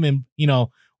meet them and,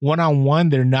 one-on-one,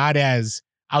 they're not as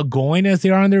outgoing as they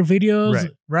are on their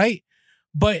videos, right?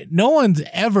 But no one's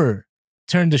ever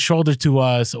turned the shoulder to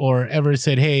us or ever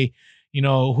said, hey,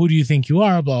 who do you think you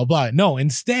are? Blah, blah. No,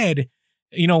 instead,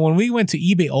 when we went to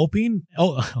eBay Open,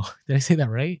 did I say that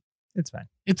right? It's fine.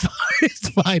 It's fine. It's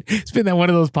fine. It's been that one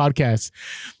of those podcasts.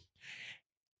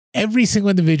 Every single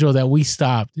individual that we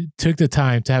stopped took the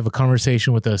time to have a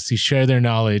conversation with us, to share their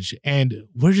knowledge, and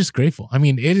we're just grateful. I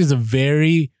mean, it is a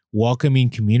very welcoming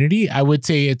community. I would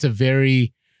say it's a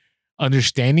very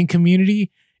understanding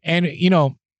community. And,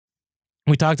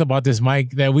 we talked about this,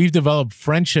 Mike, that we've developed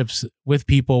friendships with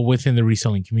people within the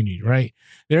reselling community, right?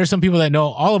 There are some people that know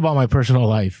all about my personal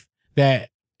life that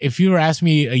if you were asking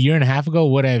me a year and a half ago,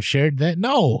 would I have shared that?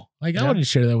 No, I wouldn't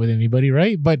share that with anybody,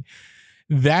 right? But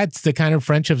that's the kind of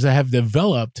friendships that have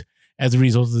developed as a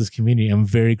result of this community. I'm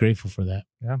very grateful for that.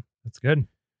 Yeah, that's good.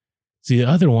 See, the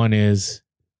other one is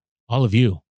all of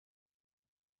you.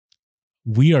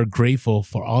 We are grateful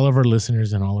for all of our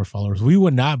listeners and all our followers. We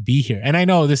would not be here. And I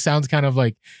know this sounds kind of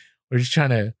like we're just trying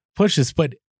to push this,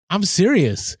 but I'm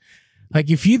serious.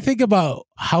 Like, if you think about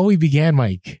how we began,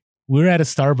 Mike, we were at a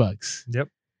Starbucks. Yep.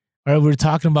 All right, we're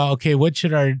talking about, okay, what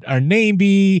should our name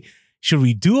be? Should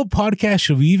we do a podcast?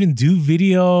 Should we even do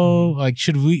video? Like,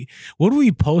 what do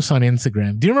we post on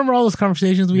Instagram? Do you remember all those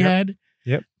conversations we had?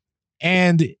 Yep.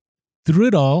 And through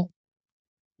it all,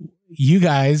 you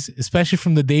guys, especially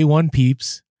from the day one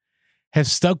peeps, have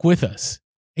stuck with us.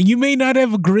 And you may not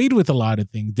have agreed with a lot of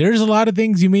things. There's a lot of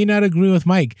things you may not agree with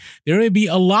Mike. There may be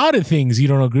a lot of things you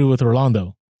don't agree with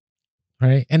Orlando.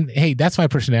 Right? And hey, that's my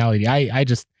personality. I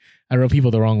rub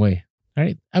people the wrong way.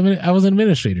 Right? I was an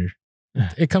administrator.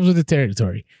 It comes with the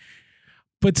territory.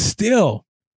 But still,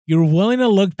 you're willing to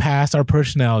look past our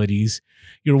personalities.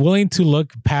 You're willing to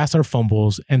look past our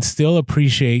fumbles and still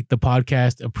appreciate the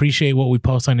podcast, appreciate what we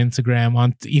post on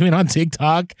Instagram, even on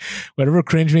TikTok, whatever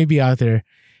cringe may be out there.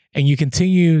 And you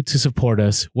continue to support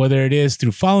us, whether it is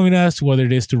through following us, whether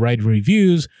it is through writing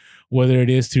reviews, whether it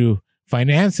is through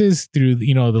finances, through,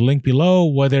 the link below,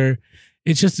 whether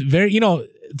it's just very,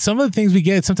 some of the things we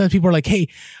get, sometimes people are like, hey,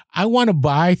 I want to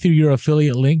buy through your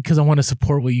affiliate link because I want to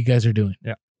support what you guys are doing.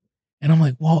 Yeah. And I'm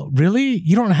like, well, really?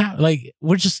 You don't have,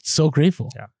 we're just so grateful.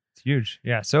 Yeah. It's huge.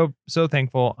 Yeah. So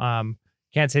thankful.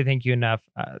 Can't say thank you enough.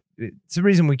 It's the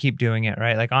reason we keep doing it,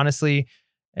 right? Like, honestly,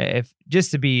 if just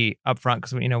to be upfront,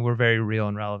 because, we're very real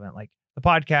and relevant, like, the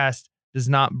podcast does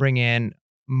not bring in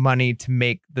money to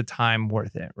make the time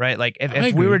worth it, right? Like,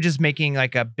 if we were just making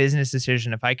like a business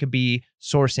decision, if I could be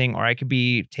sourcing or I could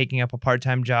be taking up a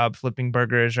part-time job flipping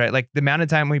burgers, right? Like, the amount of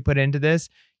time we put into this,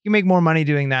 you make more money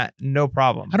doing that, no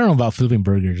problem. I don't know about flipping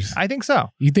burgers. I think so.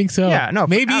 You think so? Yeah, no,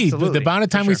 maybe absolutely, the amount of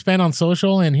time we spend on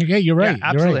social and yeah, you're right. Yeah,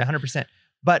 absolutely, you're right. 100%.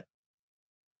 But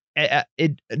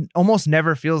it almost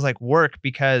never feels like work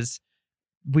because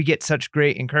we get such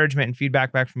great encouragement and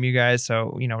feedback back from you guys.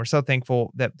 So, we're so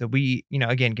thankful that we,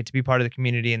 again, get to be part of the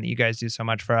community and that you guys do so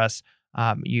much for us.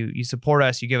 You support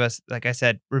us. You give us, like I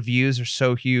said, reviews are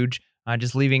so huge.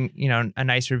 Just leaving, a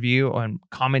nice review and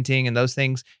commenting and those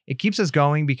things, it keeps us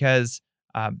going because,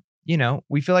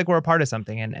 we feel like we're a part of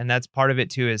something. And that's part of it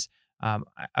too is,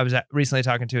 I was recently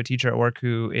talking to a teacher at work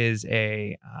who is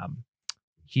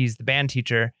he's the band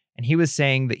teacher. And he was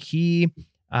saying that he,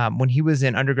 when he was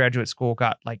in undergraduate school,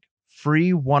 got like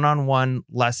free one-on-one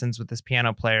lessons with this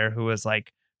piano player who was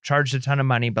like charged a ton of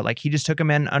money, but like he just took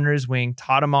him in under his wing,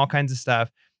 taught him all kinds of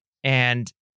stuff.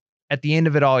 And at the end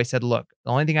of it all, he said, look,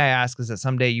 the only thing I ask is that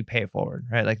someday you pay it forward,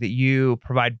 right? Like, that you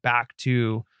provide back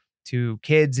to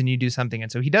kids and you do something. And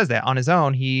so he does that on his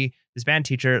own. This band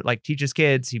teacher, like, teaches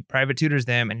kids, he private tutors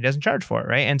them, and he doesn't charge for it,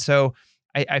 right? And so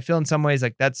I feel in some ways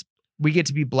like we get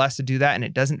to be blessed to do that, and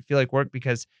it doesn't feel like work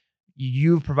because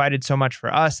you've provided so much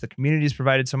for us. The community's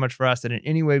provided so much for us that in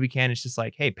any way we can, it's just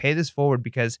like, hey, pay this forward,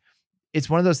 because it's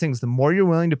one of those things. The more you're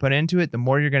willing to put into it, the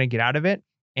more you're going to get out of it.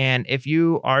 And if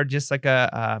you are just like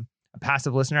a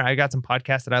passive listener, I got some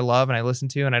podcasts that I love and I listen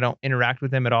to and I don't interact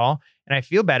with them at all. And I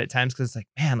feel bad at times because it's like,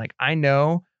 man, like, I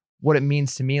know what it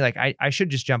means to me. Like, I should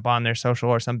just jump on their social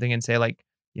or something and say, like,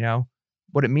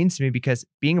 what it means to me, because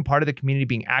being a part of the community,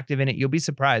 being active in it, you'll be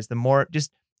surprised. The more,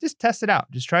 just just test it out.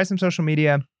 Just try some social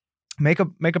media, make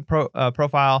a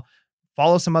profile,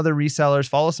 follow some other resellers,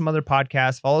 follow some other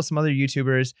podcasts, follow some other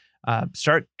YouTubers,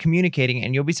 start communicating,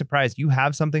 and you'll be surprised. You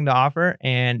have something to offer,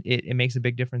 and it makes a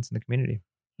big difference in the community.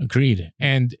 Agreed.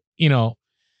 And,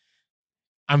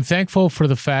 I'm thankful for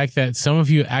the fact that some of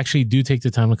you actually do take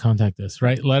the time to contact us,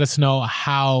 right? Let us know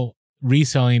how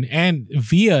reselling and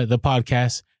via the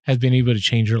podcast has been able to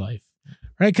change your life,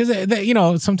 right?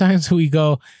 Because, sometimes we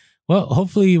go, well,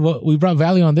 hopefully we brought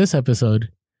value on this episode,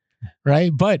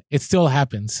 right? But it still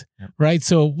happens, right?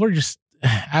 So we're just,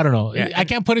 I don't know. Yeah. I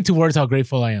can't put into words how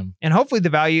grateful I am. And hopefully the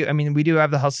value, I mean, we do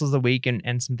have the hustles of the week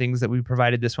and some things that we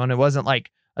provided this one. It wasn't like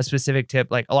a specific tip.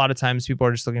 Like a lot of times people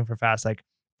are just looking for fast, like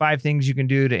 5 things you can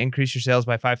do to increase your sales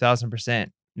by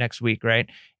 5,000% next week, right?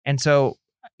 And so,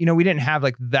 we didn't have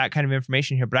like that kind of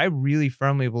information here, but I really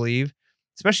firmly believe,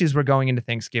 especially as we're going into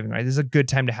Thanksgiving, right? This is a good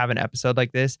time to have an episode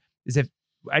like this.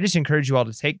 I just encourage you all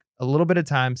to take a little bit of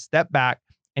time, step back,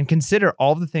 and consider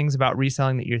all the things about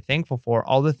reselling that you're thankful for,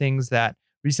 all the things that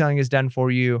reselling has done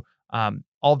for you,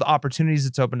 all the opportunities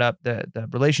it's opened up, the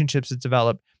relationships it's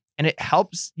developed. And it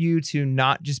helps you to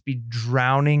not just be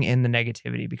drowning in the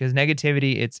negativity, because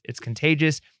negativity, it's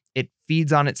contagious. It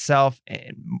feeds on itself.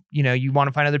 And, you want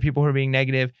to find other people who are being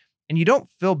negative, and you don't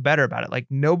feel better about it. Like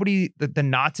nobody, the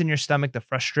knots in your stomach, the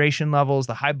frustration levels,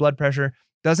 the high blood pressure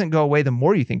doesn't go away the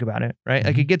more you think about it, right? Mm-hmm.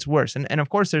 Like it gets worse. And of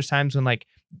course, there's times when like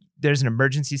there's an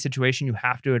emergency situation you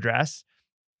have to address.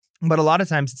 But a lot of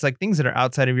times it's like things that are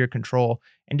outside of your control,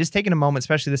 and just taking a moment,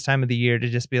 especially this time of the year, to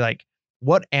just be like,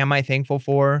 what am I thankful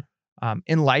for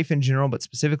in life in general, but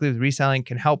specifically with reselling,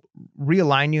 can help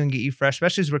realign you and get you fresh,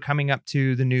 especially as we're coming up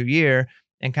to the new year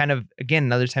and kind of, again,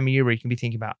 another time of year where you can be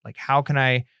thinking about like, how can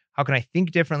I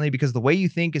think differently? Because the way you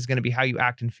think is going to be how you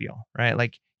act and feel, right?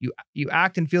 Like you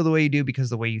act and feel the way you do because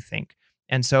of the way you think.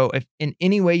 And so if in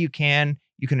any way you can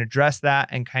address that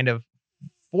and kind of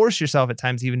force yourself at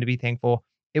times even to be thankful,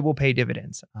 it will pay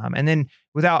dividends. And then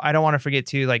I don't want to forget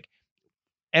too, like,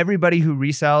 everybody who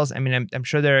resells, I mean, I'm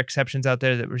sure there are exceptions out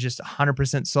there that were just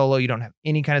 100% solo. You don't have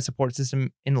any kind of support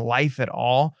system in life at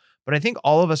all. But I think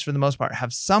all of us, for the most part,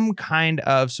 have some kind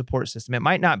of support system. It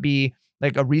might not be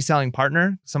like a reselling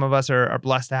partner. Some of us are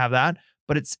blessed to have that,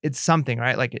 but it's something,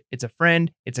 right? Like it's a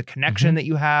friend, it's a connection that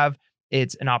you have,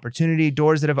 it's an opportunity,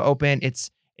 doors that have opened,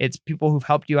 it's people who've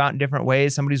helped you out in different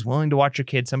ways. Somebody's willing to watch your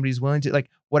kids. Somebody's willing to, like,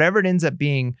 whatever it ends up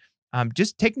being,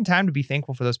 just taking time to be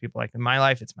thankful for those people. Like in my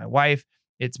life, it's my wife,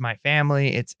 it's my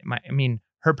family,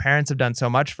 her parents have done so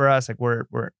much for us. Like we're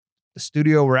the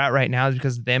studio we're at right now is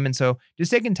because of them. And so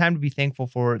just taking time to be thankful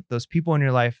for those people in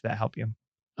your life that help you.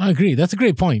 I agree. That's a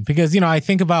great point, because, I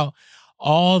think about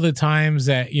all the times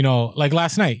that, like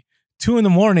last night, 2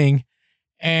 a.m,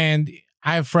 and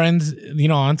I have friends,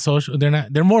 on social.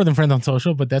 They're more than friends on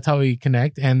social, but that's how we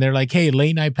connect. And they're like, hey,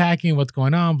 late night packing, what's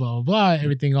going on? Blah, blah, blah.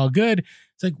 Everything all good.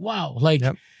 It's like, wow. Like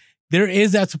there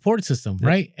is that support system,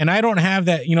 right? And I don't have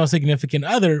that, significant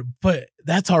other, but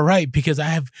that's all right, because I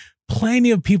have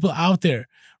plenty of people out there,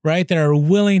 right, that are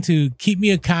willing to keep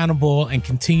me accountable and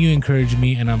continue encouraging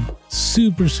me. And I'm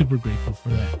super, super grateful for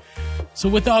that. So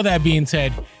with all that being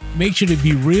said, make sure to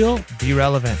be real, be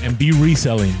relevant, and be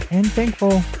reselling. And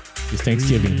thankful. It's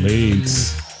Thanksgiving.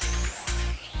 Late.